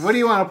 then. What do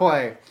you want to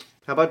play?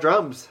 How about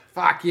drums?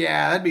 Fuck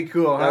yeah, that'd be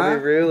cool, huh? That'd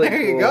be really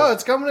There you cool. go,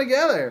 it's coming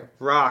together.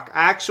 Rock.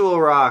 Actual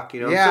rock,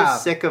 Yeah. I'm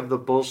so sick of the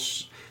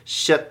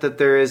bullshit that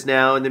there is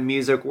now in the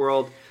music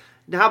world.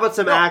 How about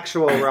some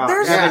actual rock?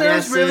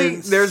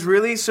 There's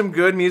really some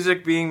good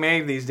music being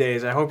made these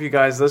days. I hope you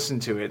guys listen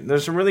to it.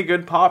 There's some really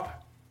good pop.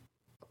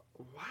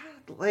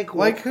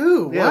 Like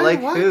who? Yeah,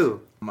 What?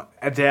 who?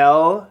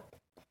 Adele.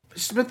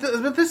 But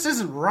this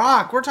isn't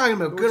rock. We're talking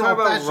about good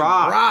old-fashioned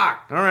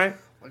rock. All right.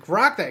 Like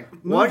rock that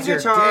moves One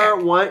guitar,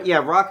 your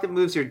dick. rock that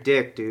moves your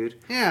dick, dude.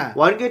 Yeah.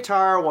 One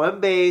guitar, one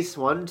bass,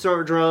 one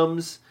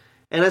drums,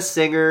 and a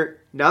singer.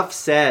 Enough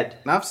said.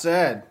 Enough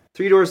said.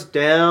 3 Doors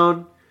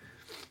Down.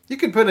 You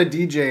could put a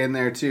DJ in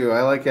there too.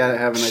 I like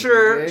having a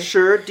Sure, DJ.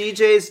 sure.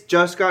 DJ's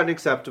just gotten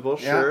acceptable.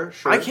 Yeah.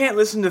 Sure. I can't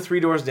listen to 3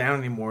 Doors Down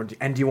anymore.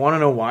 And do you want to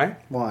know why?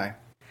 Why?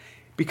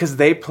 Because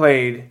they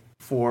played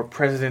for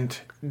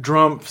President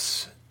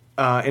Trump's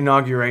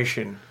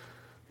inauguration.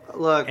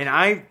 Look, And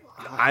I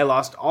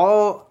lost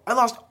all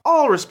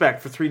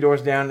respect for 3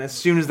 Doors Down as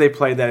soon as they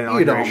played that You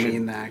inauguration. don't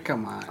mean that.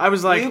 Come on. I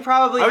was like, you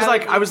probably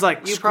I was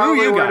like, you screw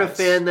probably you weren't guys. a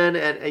fan then,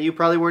 and you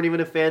probably weren't even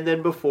a fan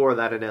then before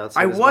that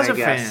announcement. I was a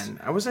fan.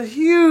 I was a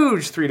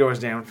huge 3 Doors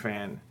Down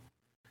fan.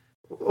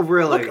 Oh,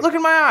 really? Look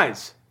in my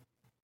eyes.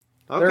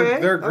 Okay,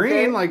 They're green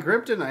okay. like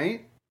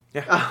kryptonite.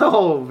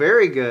 Oh,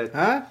 very good.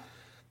 Huh?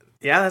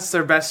 Yeah, that's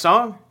their best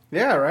song.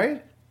 Yeah,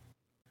 right?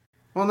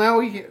 Well, now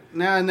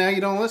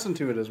you don't listen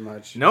to it as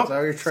much. Nope. Is that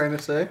what you're trying to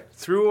say?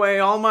 Threw away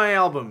all my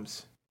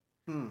albums.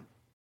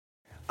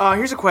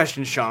 Here's a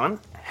question, Sean.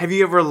 Have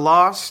you ever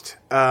lost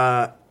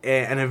an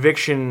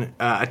eviction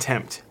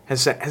attempt?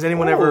 Has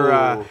anyone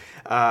ever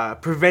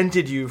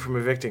prevented you from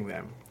evicting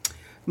them?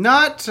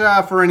 Not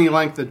for any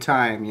length of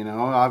time, you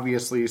know.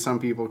 Obviously, some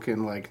people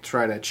can like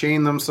try to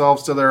chain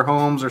themselves to their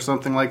homes or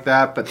something like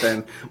that. But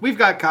then we've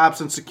got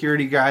cops and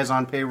security guys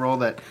on payroll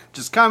that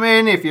just come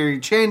in. If you're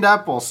chained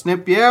up, we'll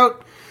snip you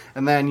out,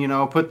 and then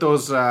put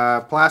those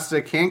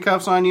plastic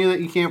handcuffs on you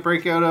that you can't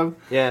break out of.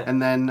 Yeah, and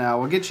then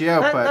we'll get you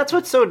out. That's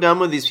what's so dumb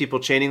with these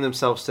people chaining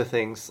themselves to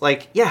things.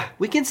 Like, yeah,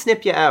 we can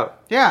snip you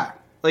out. Yeah.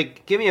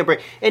 Like, give me a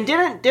break. And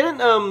didn't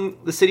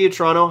the city of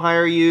Toronto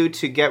hire you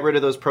to get rid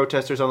of those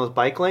protesters on those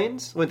bike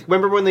lanes?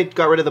 Remember when they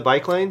got rid of the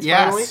bike lanes?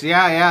 Yes, finally?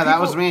 yeah,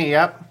 that was me.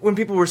 Yep. When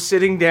people were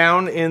sitting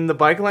down in the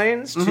bike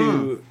lanes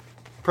to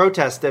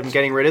protest them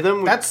getting rid of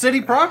them. That's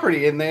city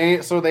property, and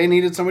they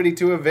needed somebody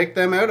to evict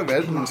them out of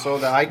it, and so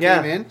I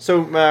came in.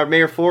 So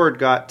Mayor Ford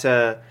got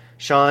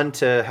Sean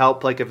to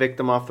help evict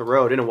them off the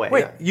road in a way.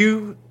 Wait,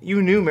 you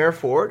knew Mayor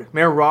Ford?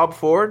 Mayor Rob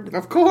Ford?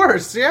 Of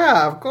course,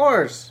 yeah, of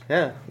course.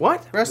 Yeah.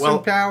 What? Rest in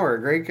power,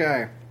 great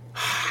guy.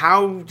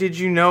 How did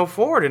you know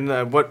Ford,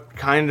 and what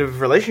kind of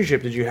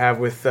relationship did you have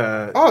with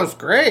it was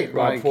great.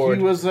 Rob Ford?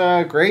 He was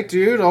a great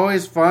dude,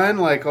 always fun,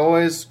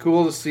 always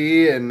cool to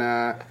see, and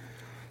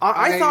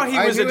I thought he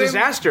was a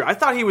disaster. I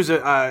thought he was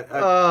I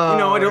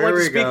don't like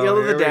to speak ill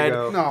of the dead,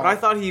 but I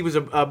thought he was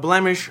a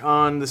blemish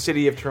on the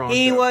city of Toronto.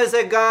 He was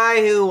a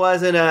guy who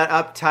wasn't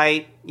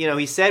uptight.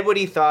 He said what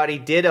he thought. He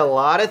did a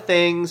lot of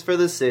things for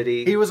the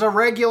city. He was a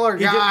regular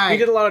guy. He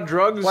did a lot of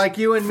drugs. Like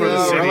you and me,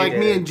 or like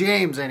me and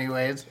James,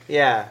 anyways.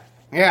 Yeah.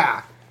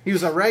 Yeah. He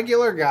was a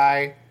regular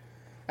guy.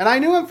 And I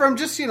knew him from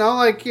just,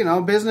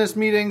 business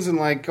meetings and,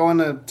 going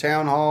to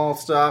town hall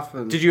stuff.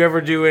 And did you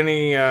ever do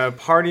any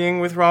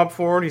partying with Rob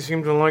Ford? He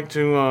seemed to like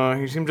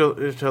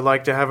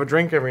to have a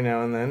drink every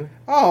now and then.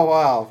 Oh,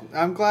 well,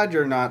 I'm glad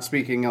you're not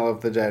speaking ill of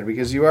the dead,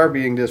 because you are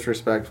being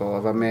disrespectful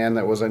of a man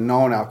that was a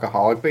known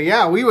alcoholic. But,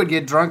 yeah, we would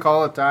get drunk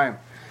all the time.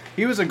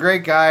 He was a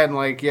great guy, and,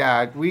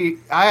 I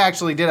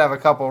actually did have a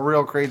couple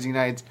real crazy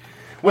nights.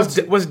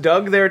 Was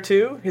Doug there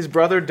too? His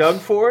brother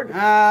Doug Ford?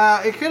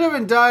 It could have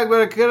been Doug,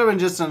 but it could have been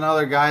just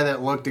another guy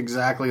that looked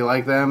exactly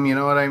like them, you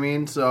know what I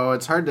mean? So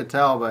it's hard to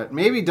tell, but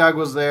maybe Doug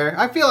was there.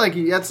 I feel like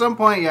at some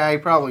point, he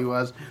probably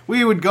was.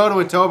 We would go to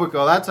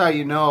Etobicoke. That's how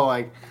you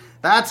know,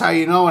 that's how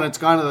you know when it's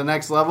gone to the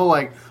next level.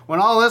 When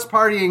all this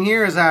partying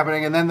here is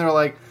happening, and then they're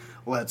like,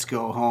 let's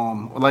go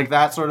home.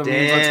 That sort of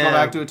means let's go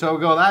back to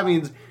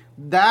Etobicoke.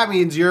 That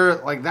means you're,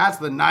 that's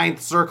the 9th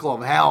circle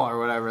of hell or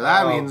whatever.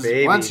 That means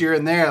once you're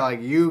in there,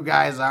 you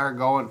guys are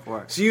going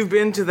for it. So you've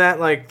been to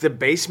that, the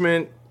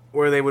basement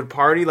where they would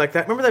party like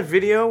that? Remember that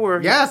video where...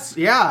 Yes,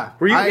 yeah.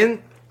 Were you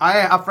in...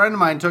 A friend of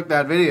mine took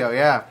that video,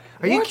 yeah.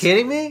 Are you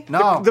kidding me?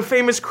 No. The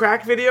famous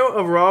crack video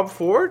of Rob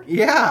Ford?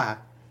 Yeah.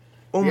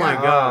 Oh my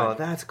God. Oh,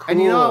 that's cool.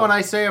 And when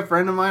I say a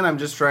friend of mine, I'm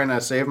just trying to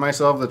save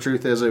myself. The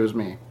truth is, it was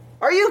me.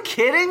 Are you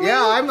kidding me?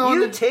 Yeah, I'm the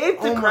one You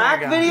taped the crack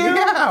video?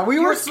 Yeah, we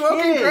were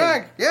smoking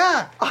crack.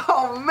 Yeah.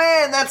 Oh,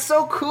 man, that's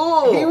so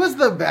cool. He was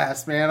the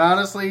best, man,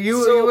 honestly. You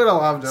would have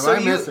loved him. I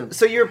miss him.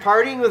 So you're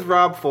partying with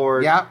Rob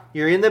Ford. Yeah.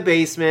 You're in the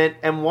basement,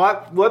 and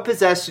what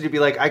possessed you to be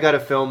like, I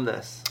gotta film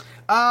this?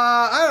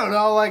 I don't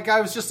know,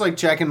 I was just,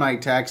 checking my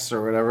texts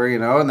or whatever,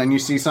 and then you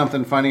see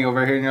something funny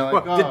over here, and you're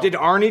like, oh. Did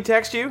Arnie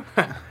text you?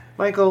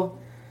 Michael.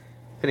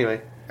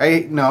 Anyway.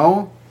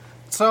 No.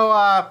 So,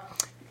 I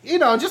don't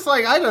know,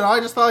 I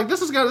just thought,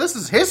 this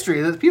is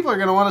history, that people are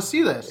going to want to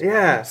see this.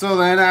 Yeah. So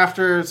then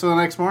the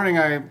next morning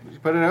I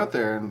put it out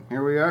there, and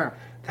here we are.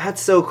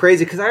 That's so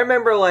crazy, because I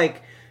remember,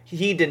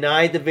 he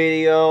denied the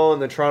video,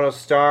 and the Toronto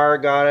Star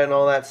got it and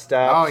all that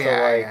stuff. Oh,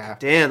 yeah, yeah.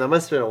 Damn, that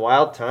must have been a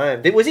wild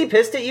time. Was he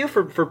pissed at you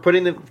for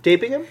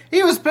taping him?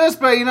 He was pissed,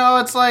 but,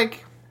 it's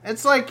like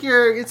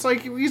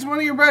he's one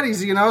of your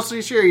buddies,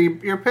 so sure,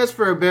 you're pissed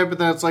for a bit, but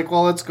then it's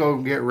well, let's go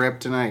get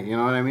ripped tonight, you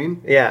know what I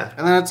mean? Yeah.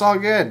 And then it's all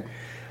good.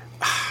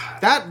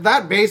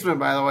 That basement,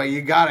 by the way,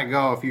 you gotta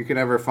go if you can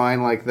ever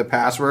find the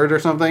password or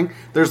something.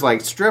 There's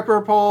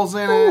stripper poles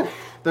in it.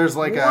 There's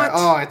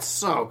it's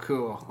so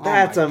cool.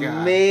 That's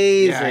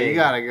amazing. Yeah, you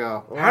gotta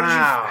go.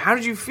 Wow. How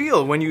did you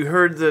feel when you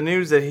heard the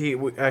news that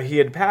he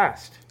had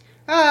passed?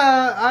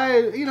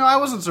 I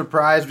wasn't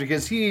surprised,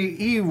 because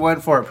he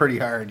went for it pretty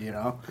hard,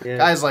 Yeah.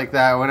 Guys like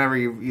that, whenever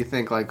you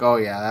think oh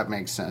yeah, that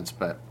makes sense,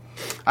 but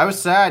I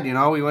was sad,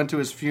 we went to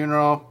his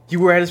funeral. You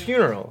were at his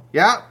funeral?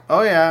 Yeah.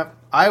 Oh yeah.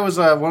 I was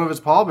one of his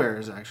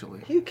pallbearers, actually.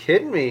 Are you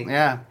kidding me?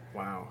 Yeah.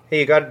 Wow.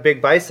 Hey, you got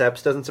big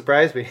biceps. Doesn't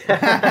surprise me.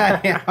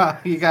 Yeah,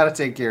 you got to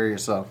take care of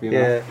yourself,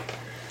 Yeah.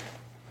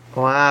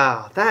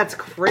 Wow, that's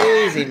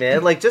crazy,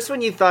 man. Just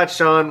when you thought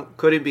Sean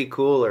couldn't be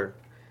cooler.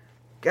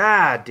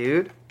 God,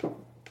 dude.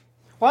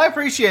 Well, I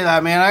appreciate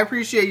that, man. I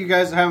appreciate you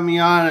guys having me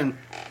on, and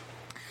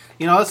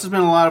this has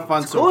been a lot of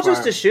fun so far. Cool,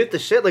 just to shoot the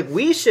shit. Like,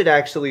 we should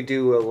actually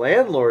do a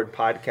landlord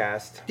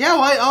podcast. Yeah,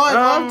 I'd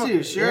love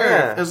to, sure.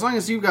 Yeah. As long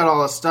as you've got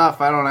all the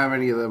stuff, I don't have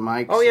any of the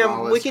mics. Oh,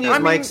 yeah, we can use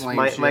Mike's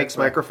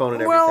microphone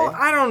and everything. Well,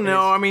 I don't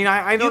know. I mean,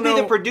 I don't know. You'd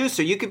be the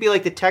producer. You could be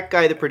like the tech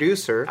guy, the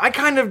producer. I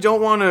kind of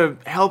don't want to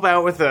help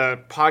out with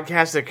a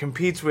podcast that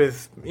competes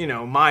with,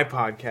 my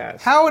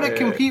podcast. How would it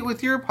compete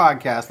with your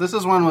podcast? This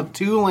is one with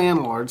two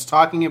landlords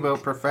talking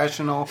about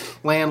professional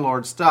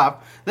landlord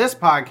stuff. This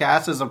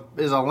podcast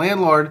is a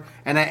landlord,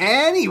 and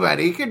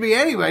anybody, it could be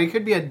anybody, it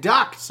could be a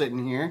duck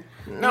sitting here.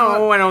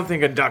 No, I don't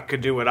think a duck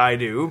could do what I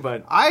do,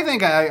 but... I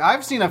think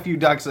I've seen a few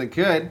ducks that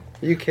could.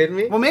 Are you kidding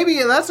me? Well,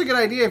 maybe that's a good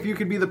idea if you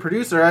could be the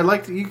producer.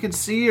 You could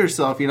see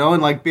yourself, in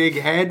like big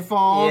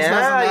headphones.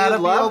 Yeah,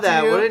 you'd love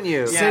that, wouldn't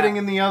you? Sitting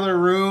in the other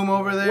room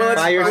over there.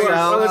 By yourself.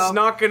 Well, it's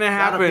not going to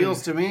happen. That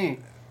appeals to me.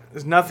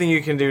 There's nothing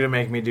you can do to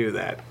make me do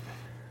that.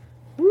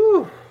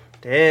 Woo.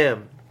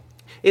 Damn.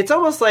 It's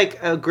almost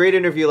like a great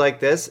interview like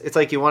this. It's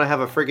like you want to have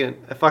a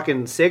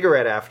fucking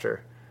cigarette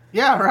after.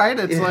 Yeah, right?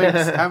 It's like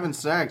having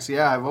sex.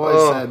 Yeah, I've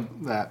always said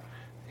that.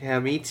 Yeah,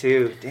 me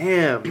too.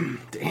 Damn.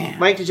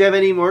 Mike, did you have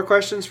any more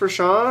questions for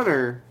Sean,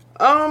 or?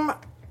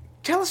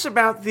 Tell us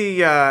about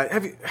the,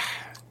 have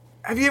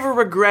you ever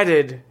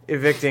regretted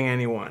evicting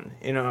anyone?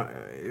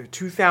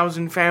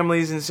 2,000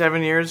 families in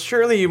 7 years?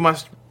 Surely you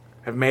must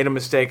have made a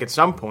mistake at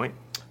some point.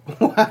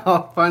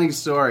 Well, funny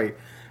story.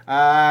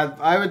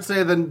 I would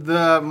say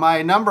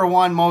my number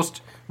one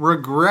most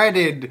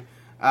regretted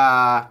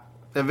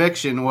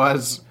eviction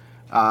was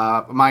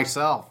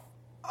myself.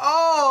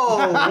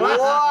 Oh,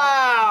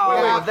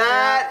 wow.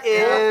 That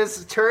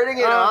is turning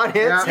it on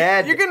its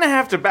head. You're going to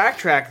have to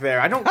backtrack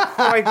there. I don't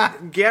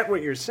quite get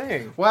what you're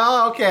saying.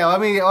 Well, okay, let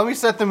me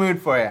set the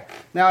mood for you.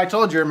 Now, I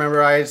told you,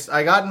 remember, I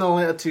got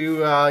into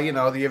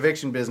the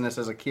eviction business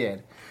as a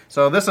kid.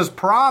 So this is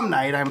prom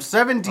night. I'm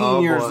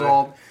 17 years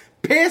old.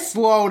 Piss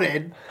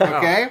loaded,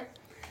 okay?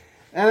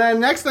 And then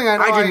next thing I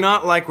know... I do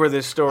not like where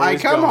this story is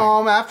going. I come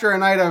home after a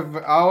night of,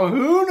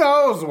 who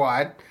knows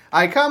what.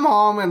 I come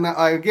home and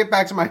I get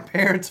back to my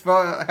parents'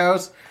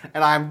 house,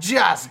 and I'm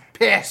just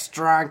pissed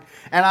drunk.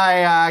 And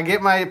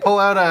I pull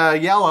out a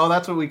yellow.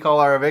 That's what we call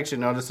our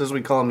eviction notices.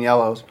 We call them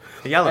yellows.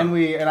 A yellow.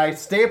 And I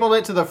stapled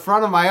it to the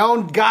front of my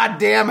own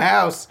goddamn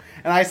house.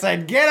 And I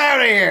said, get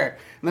out of here.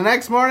 And the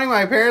next morning,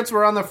 my parents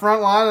were on the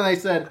front lawn, and they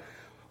said...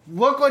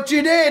 Look what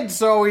you did!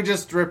 So we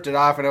just ripped it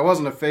off, and it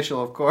wasn't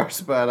official, of course,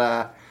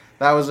 but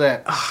that was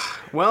it.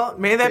 Well,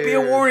 may that be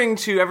a warning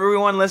to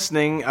everyone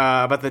listening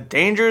about the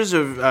dangers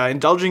of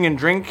indulging in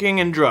drinking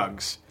and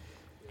drugs.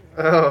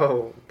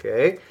 Oh,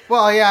 okay.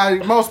 Well,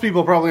 yeah, most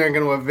people probably aren't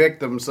going to evict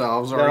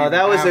themselves. No,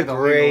 that was a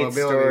great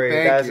story.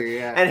 Thank you,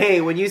 yeah. And hey,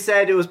 when you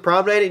said it was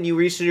prom night and you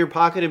reached in your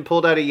pocket and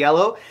pulled out a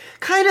yellow,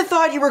 kind of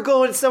thought you were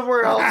going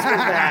somewhere else with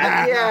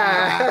that.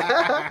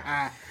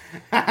 Yeah.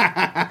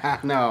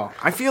 No.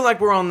 I feel like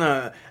we're on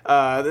the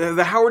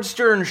Howard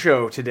Stern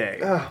show today.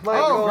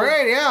 Oh,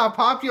 great, yeah, a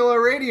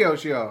popular radio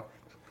show.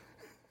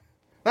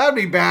 That'd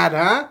be bad,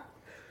 huh?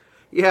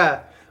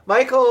 Yeah.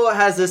 Michael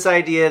has this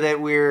idea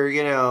that we're,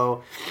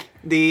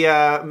 the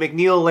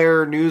McNeil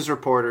Lehrer news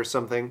report or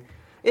something.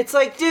 It's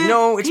like, dude,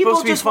 no, it's people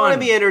supposed to be just fun. want to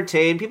be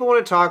entertained. People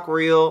want to talk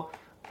real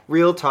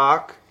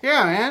talk.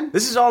 Yeah, man.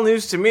 This is all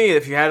news to me.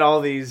 If you had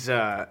all these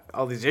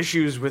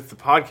issues with the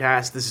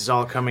podcast, this is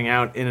all coming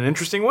out in an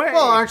interesting way.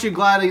 Well, aren't you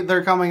glad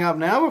they're coming up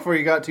now before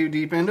you got too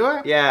deep into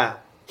it? Yeah.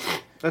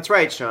 That's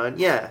right, Sean.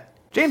 Yeah.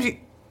 James,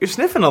 you're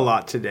sniffing a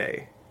lot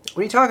today.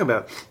 What are you talking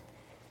about?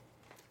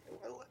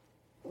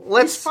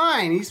 He's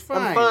fine. He's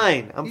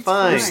fine. I'm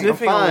fine. You're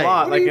sniffing a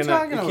lot. What are you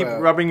you keep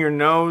rubbing your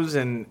nose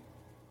and...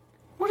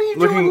 What are you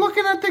doing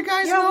looking at the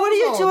guy's nose? Yeah, what are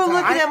you doing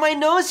looking at my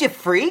nose, you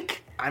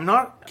freak? I'm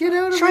not... Get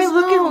out of his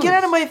nose. Get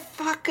out of my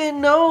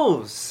fucking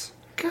nose.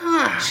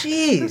 God.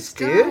 Jeez,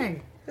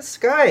 dude. This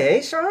guy,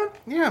 eh, Sean?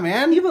 Yeah,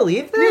 man. Can you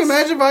believe this? Can you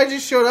imagine if I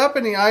just showed up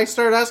and I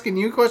started asking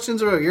you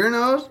questions about your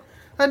nose?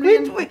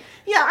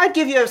 Yeah, I'd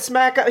give you a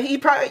smack up. He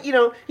probably,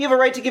 you have a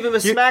right to give him a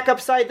smack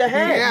upside the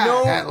head.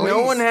 Yeah,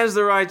 no one has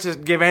the right to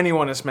give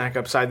anyone a smack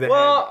upside the head.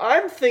 Well,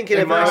 I'm thinking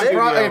about it.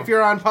 If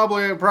you're on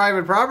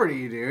private property,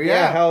 you do.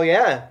 Yeah, hell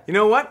yeah. You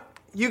know what?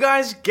 You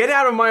guys, get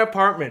out of my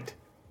apartment.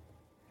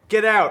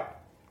 Get out.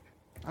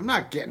 I'm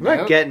not getting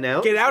out. Getting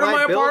out. Get out of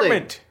my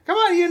apartment. Come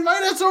on, you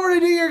invite us over to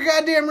do your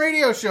goddamn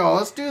radio show.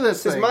 Let's do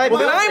this thing.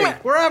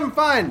 We're having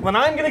fun. When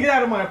I'm going to get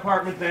out of my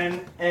apartment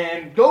then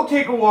and go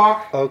take a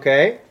walk.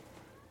 Okay.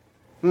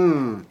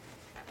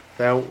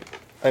 Now,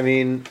 I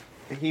mean,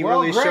 he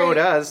really showed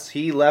us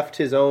he left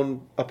his own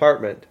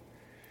apartment.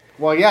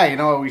 Well, yeah, you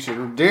know what we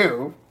should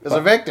do as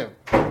a victim.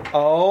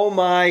 Oh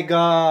my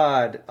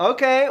God.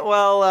 Okay,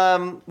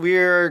 well,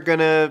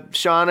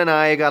 Sean and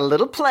I got a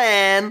little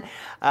plan.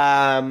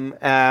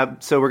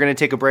 So we're going to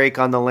take a break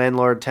on the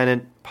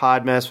landlord-tenant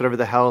pod mess, whatever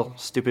the hell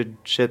stupid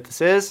shit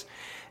this is.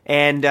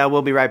 And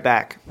we'll be right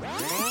back.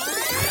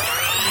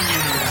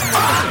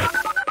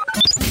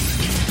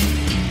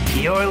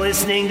 You're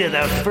listening to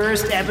the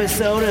first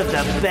episode of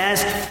the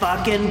best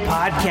fucking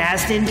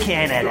podcast in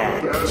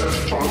Canada. The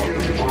best fucking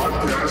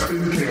podcast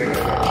in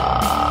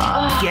Canada.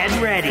 Get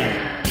ready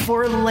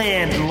for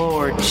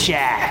Landlord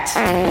Chat.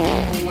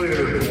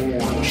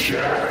 Landlord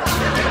Chat.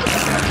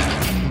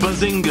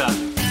 Bazinga.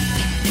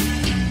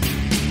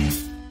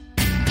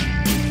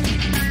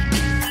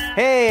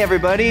 Hey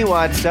everybody,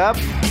 what's up?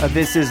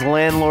 This is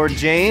Landlord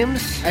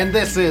James. And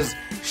this is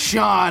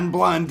Sean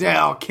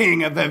Blundell,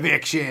 King of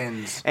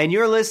Evictions. And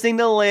you're listening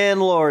to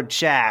Landlord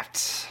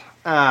Chat.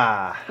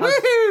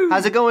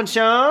 How's it going,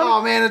 Sean?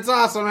 Oh man, it's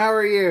awesome. How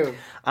are you?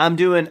 I'm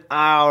doing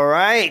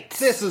alright.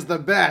 This is the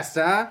best,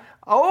 huh?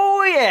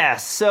 Oh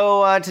yes.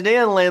 So today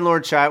on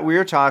Landlord Chat we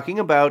are talking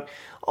about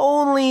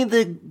only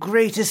the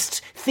greatest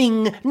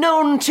thing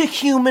known to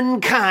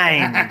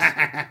humankind.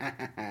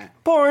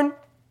 Porn.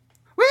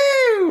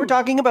 Woo! We're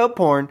talking about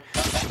porn.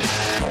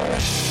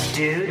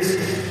 Dudes,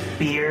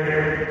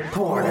 beer,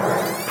 porno.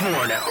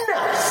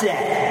 Enough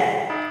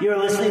said. You're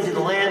listening to the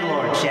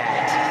Landlord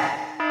Chat.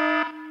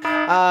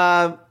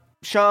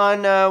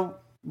 Sean,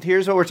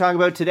 here's what we're talking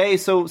about today.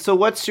 So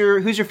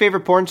who's your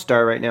favorite porn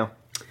star right now?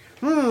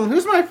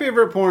 Who's my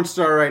favorite porn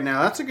star right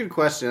now? That's a good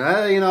question.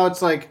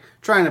 It's like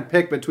trying to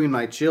pick between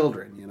my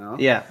children, you know?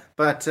 Yeah.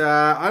 But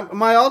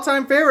my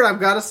all-time favorite, I've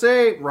got to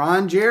say,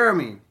 Ron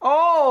Jeremy.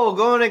 Oh,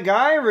 going a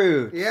guy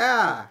route.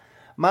 Yeah.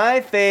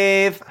 My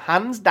fave,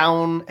 hands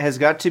down, has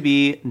got to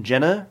be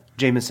Jenna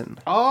Jameson.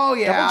 Oh,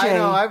 yeah, Double J. I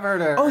know, I've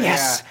heard her. Oh,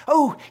 yes. Yeah.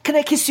 Oh, can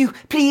I kiss you,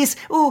 please?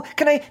 Oh,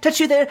 can I touch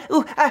you there?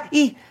 Oh,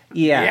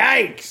 Yeah.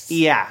 Yikes.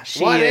 Yeah,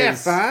 she What is.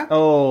 if, huh?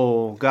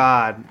 Oh,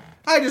 God.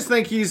 I just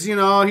think he's the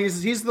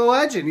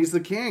legend. He's the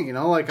king,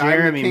 Like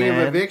Jeremy, I'm the king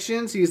man. of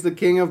evictions. He's the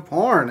king of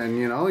porn, and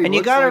he And you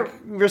looks gotta like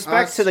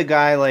respect us. to the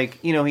guy,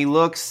 he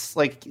looks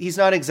like he's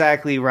not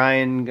exactly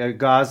Ryan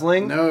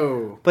Gosling.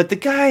 No. But the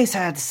guy's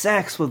had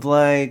sex with,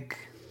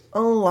 a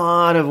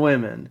lot of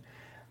women.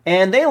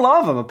 And they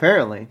love him,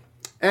 apparently.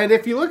 And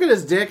if you look at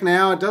his dick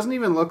now, it doesn't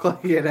even look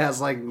like it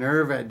has,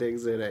 nerve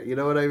endings in it. You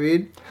know what I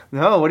mean?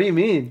 No, what do you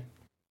mean?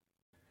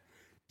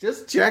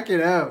 Just check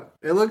it out.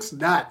 It looks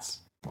nuts.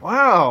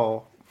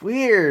 Wow.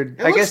 Weird.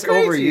 It I looks guess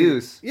crazy.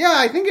 overuse. Yeah,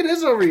 I think it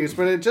is overuse,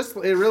 but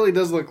it really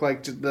does look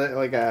like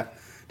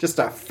just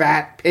a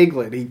fat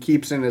piglet he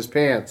keeps in his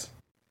pants.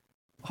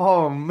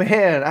 Oh,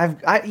 man.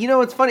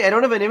 It's funny. I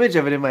don't have an image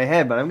of it in my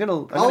head, but I'm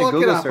gonna I'll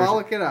Google search I'll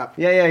look it up.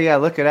 Yeah.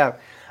 Look it up.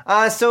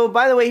 So,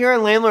 by the way, here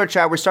on Landlord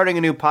Chat, we're starting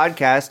a new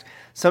podcast.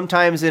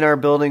 Sometimes in our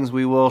buildings,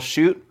 we will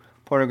shoot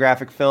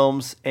pornographic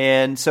films.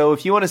 And so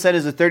if you want to send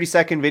us a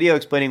 30-second video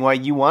explaining why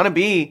you want to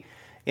be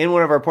in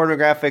one of our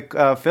pornographic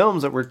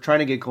films that we're trying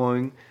to get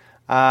going,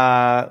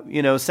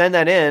 send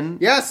that in.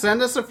 Yeah,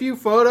 send us a few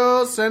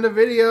photos, send a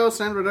video,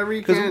 send whatever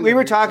you can. Because we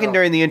were talking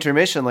during the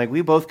intermission,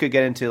 we both could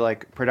get into,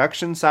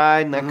 production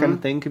side and that kind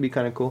of thing. Could be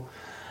kind of cool.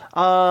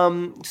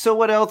 So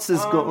what else is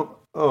going...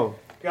 Oh.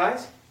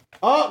 Guys?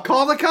 Oh,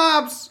 call the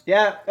cops!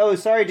 Yeah. Oh,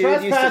 sorry,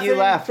 dude. You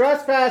left.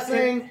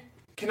 Trespassing.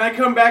 Can I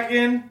come back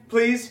in,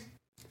 please?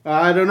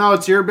 I don't know.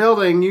 It's your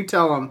building. You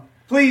tell them.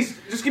 Please,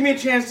 just give me a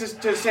chance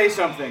to say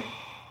something.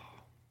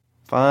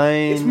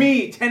 Fine. It's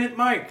me, Tenant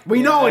Mike.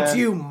 We know it's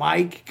you,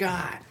 Mike.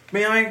 God.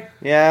 May I?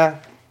 Yeah.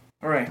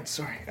 All right,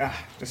 sorry.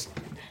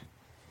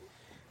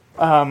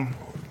 I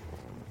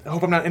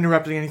hope I'm not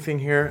interrupting anything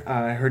here.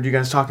 I heard you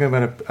guys talking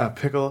about a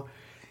pickle.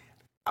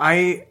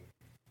 I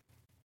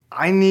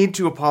need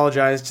to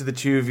apologize to the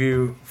two of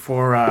you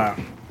for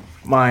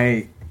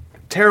my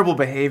terrible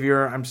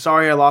behavior. I'm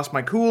sorry I lost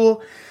my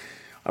cool.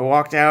 I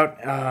walked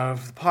out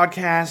of the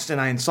podcast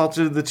and I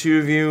insulted the two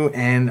of you,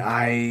 and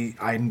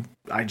I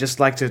just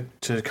like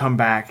to come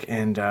back,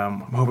 and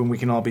I'm hoping we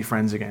can all be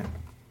friends again.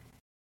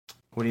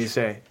 What do you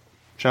say?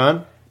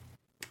 Sean?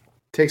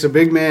 Takes a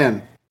big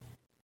man.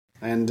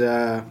 And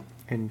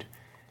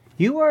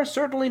You are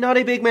certainly not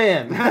a big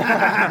man.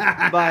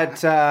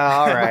 But,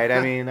 all right.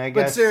 I mean, I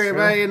guess... But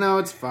seriously,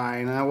 it's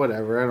fine.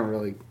 Whatever. I don't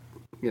really,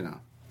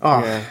 Oh,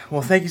 yeah.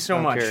 Well, thank you so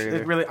Don't much. care either.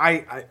 It really,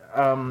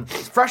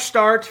 fresh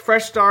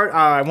start.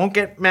 I won't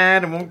get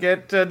mad. I won't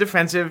get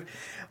defensive.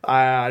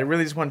 I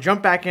really just want to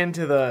jump back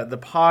into the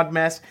pod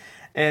mess.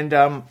 And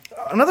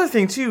another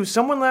thing too,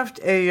 someone left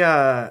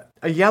a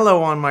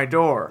yellow on my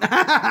door. we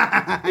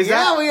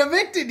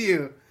evicted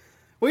you.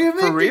 We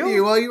evicted real?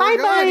 you while you were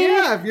gone.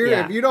 Yeah,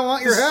 if you don't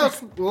want your This is-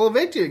 house, we'll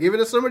evict you. Give it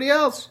to somebody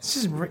else.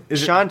 Is it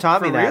Sean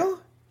taught me for that. real?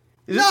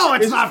 No,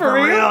 it's not for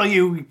real,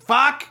 you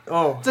fuck.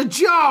 Oh. It's a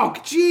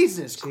joke.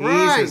 Jesus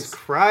Christ. Jesus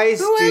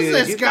Christ, Who is dude.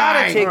 this you guy?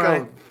 gotta take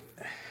Right.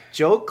 a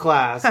joke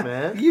class,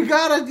 man. You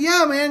gotta,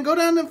 man, go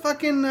down to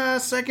fucking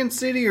Second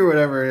City or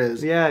whatever it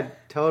is. Yeah,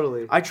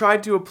 totally. I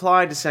tried to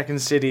apply to Second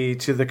City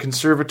to the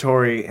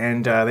conservatory,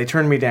 and they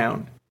turned me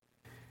down.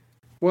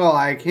 Well,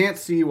 I can't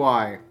see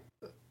why.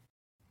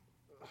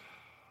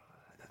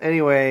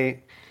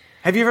 Anyway,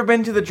 Have you ever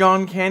been to the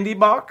John Candy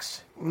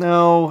Box?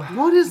 no.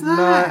 What is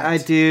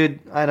that? Dude,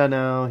 I don't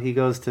know. He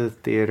goes to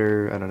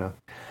theater. I don't know.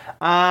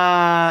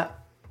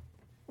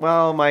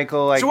 Well,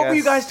 Michael, I guess. So what were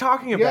you guys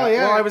talking about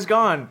Yeah. while I was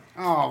gone?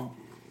 Oh,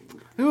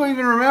 who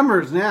even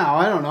remembers now?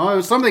 I don't know. It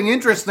was something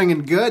interesting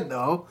and good,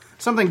 though.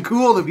 Something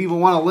cool that people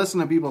want to listen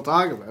to people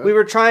talk about. We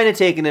were trying to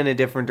take it in a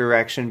different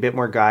direction, a bit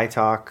more guy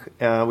talk.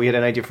 We had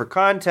an idea for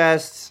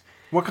contests,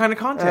 What kind of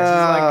contest? Is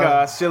it like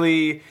a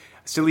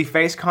silly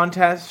face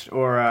contest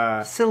or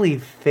a silly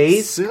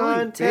face Silly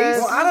contest? face?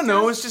 Well, I don't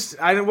know. It's just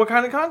what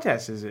kind of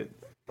contest is it?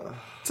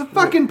 It's a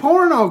fucking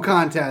porno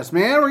contest,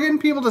 man. We're getting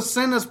people to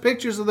send us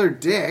pictures of their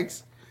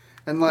dicks.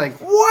 And like,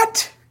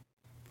 What?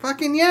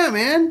 fucking yeah,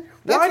 man.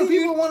 That's Why what do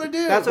you- people want to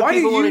do. That's what Why do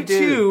people you wanna do.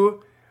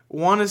 two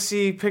want to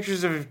see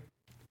pictures of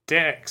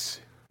dicks?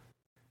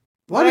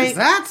 What is Like,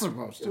 that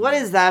supposed to What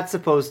mean? is that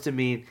supposed to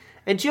mean?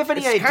 And do you have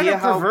any It's idea kind of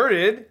how?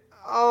 perverted.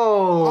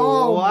 Oh,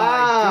 Oh, my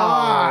wow!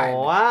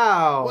 God.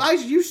 Wow! Well,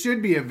 you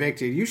should be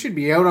evicted. You should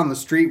be out on the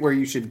street where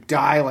you should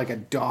die like a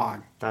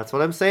dog. That's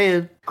what I'm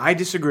saying. I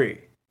disagree.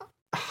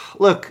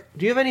 Look,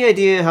 do you have any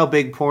idea how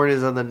big porn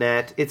is on the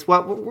net? It's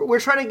what we're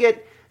trying to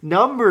get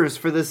numbers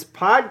for this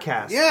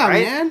podcast. Yeah,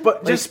 right? man.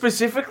 But just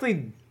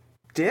specifically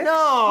dicks?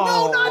 No,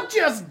 No, not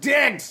just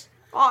dicks.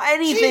 oh,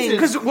 anything. Jesus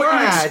Because what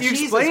Christ, you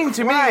Jesus explained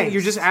to me, Christ.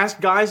 you just asked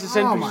guys to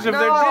send Oh pictures my of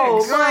their No,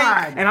 dicks.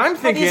 right. And I'm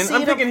Have you thinking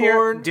seen a here,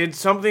 porn? did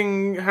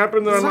something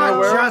happen that It's I'm not not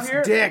aware of just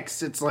here?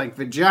 dicks. It's like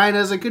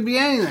vaginas. It could be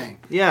anything.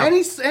 Yeah.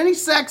 Any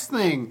sex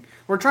thing.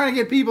 We're trying to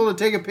get people to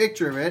take a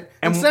picture of it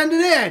and And- send it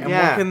in. And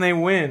Yeah. what can they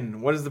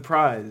win? What is the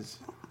prize?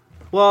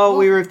 Well,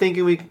 we were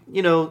thinking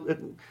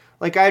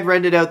like I'd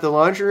rented out the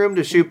laundry room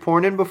to shoot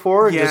porn in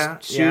before, and Yeah,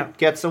 just yeah.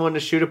 get someone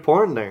to shoot a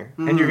porn there.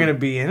 And you're going to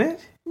be in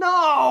it?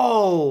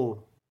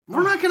 No.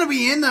 We're not going to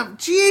be in the...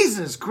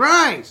 Jesus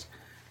Christ.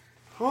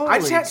 I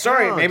just had,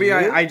 sorry, God, maybe dude.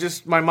 I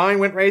just, my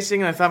mind went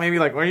racing and I thought maybe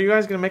like, are you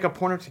guys going to make a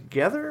porno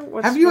together?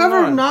 What's Have you going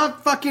ever on?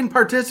 not fucking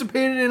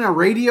participated in a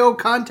radio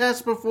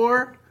contest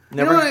before?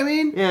 Never. You know what I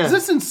mean? Yeah. Is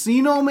this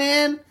Encino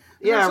Man?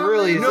 Yeah, Or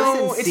really. Is something?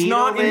 No, this it's Encino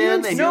not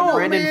Man and no, you're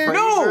Brendan man.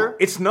 Fraser? No,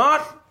 it's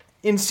not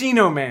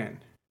Encino Man.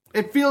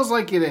 It feels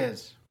like it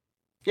is.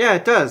 Yeah,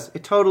 it does.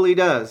 It totally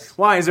does.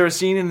 Why? Is there a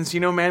scene in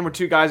Encino Man where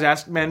two guys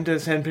ask men to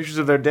send pictures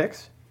of their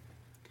dicks?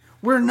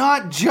 We're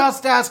not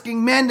just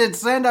asking men to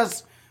send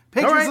us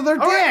pictures of their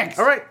dicks.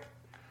 All right.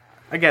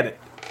 I get it.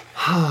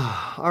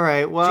 All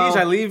right. Well, Geez,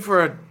 I leave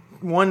for a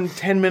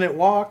 10-minute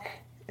walk,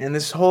 and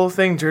this whole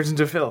thing turns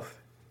into filth.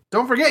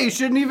 Don't forget, you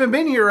shouldn't even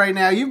been here right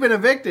now. You've been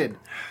evicted.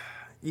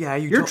 Yeah,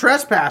 You're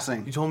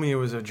trespassing. you told me it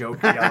was a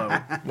joke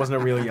yellow. It wasn't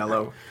a real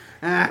yellow.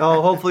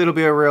 oh, hopefully it'll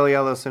be a real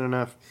yellow soon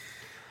enough.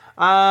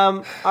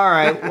 All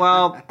right.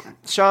 Well,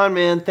 Sean,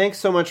 man, thanks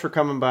so much for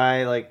coming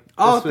by. Like,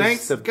 Oh, this was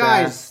thanks, the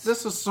guys. best.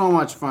 This is so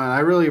much fun. I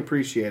really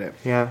appreciate it.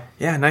 Yeah.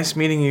 Yeah, nice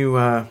meeting you,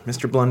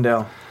 Mr.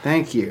 Blundell.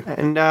 Thank you.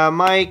 And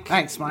Mike,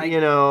 Thanks, Mike. You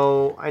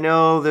know, I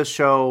know the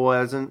show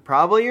wasn't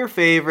probably your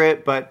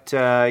favorite, but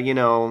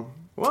Well,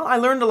 I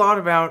learned a lot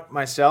about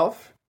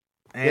myself.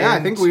 And, Yeah, I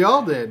think we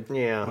all did.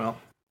 yeah. Well,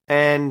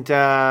 And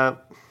I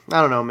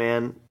don't know,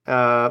 man.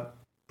 I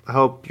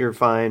hope you're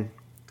fine.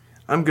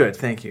 I'm good,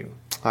 thank you.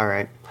 All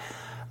right.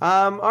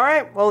 All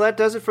right. Well, that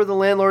does it for the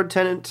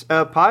landlord-tenant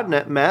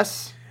podnet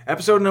mess.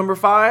 Episode number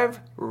 5,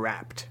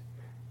 wrapped.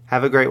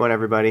 Have a great one,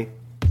 everybody.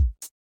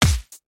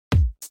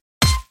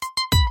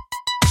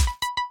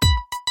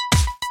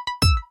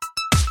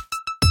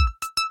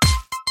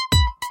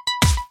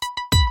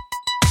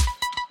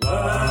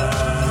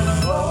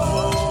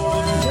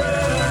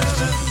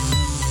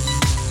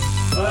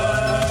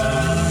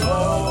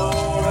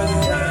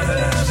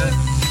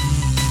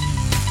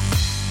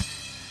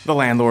 The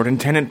Landlord and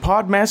Tenant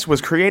Podmess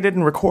was created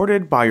and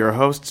recorded by your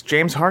hosts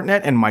James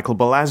Hartnett and Michael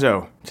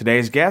Balazzo.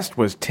 Today's guest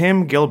was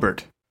Tim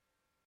Gilbert.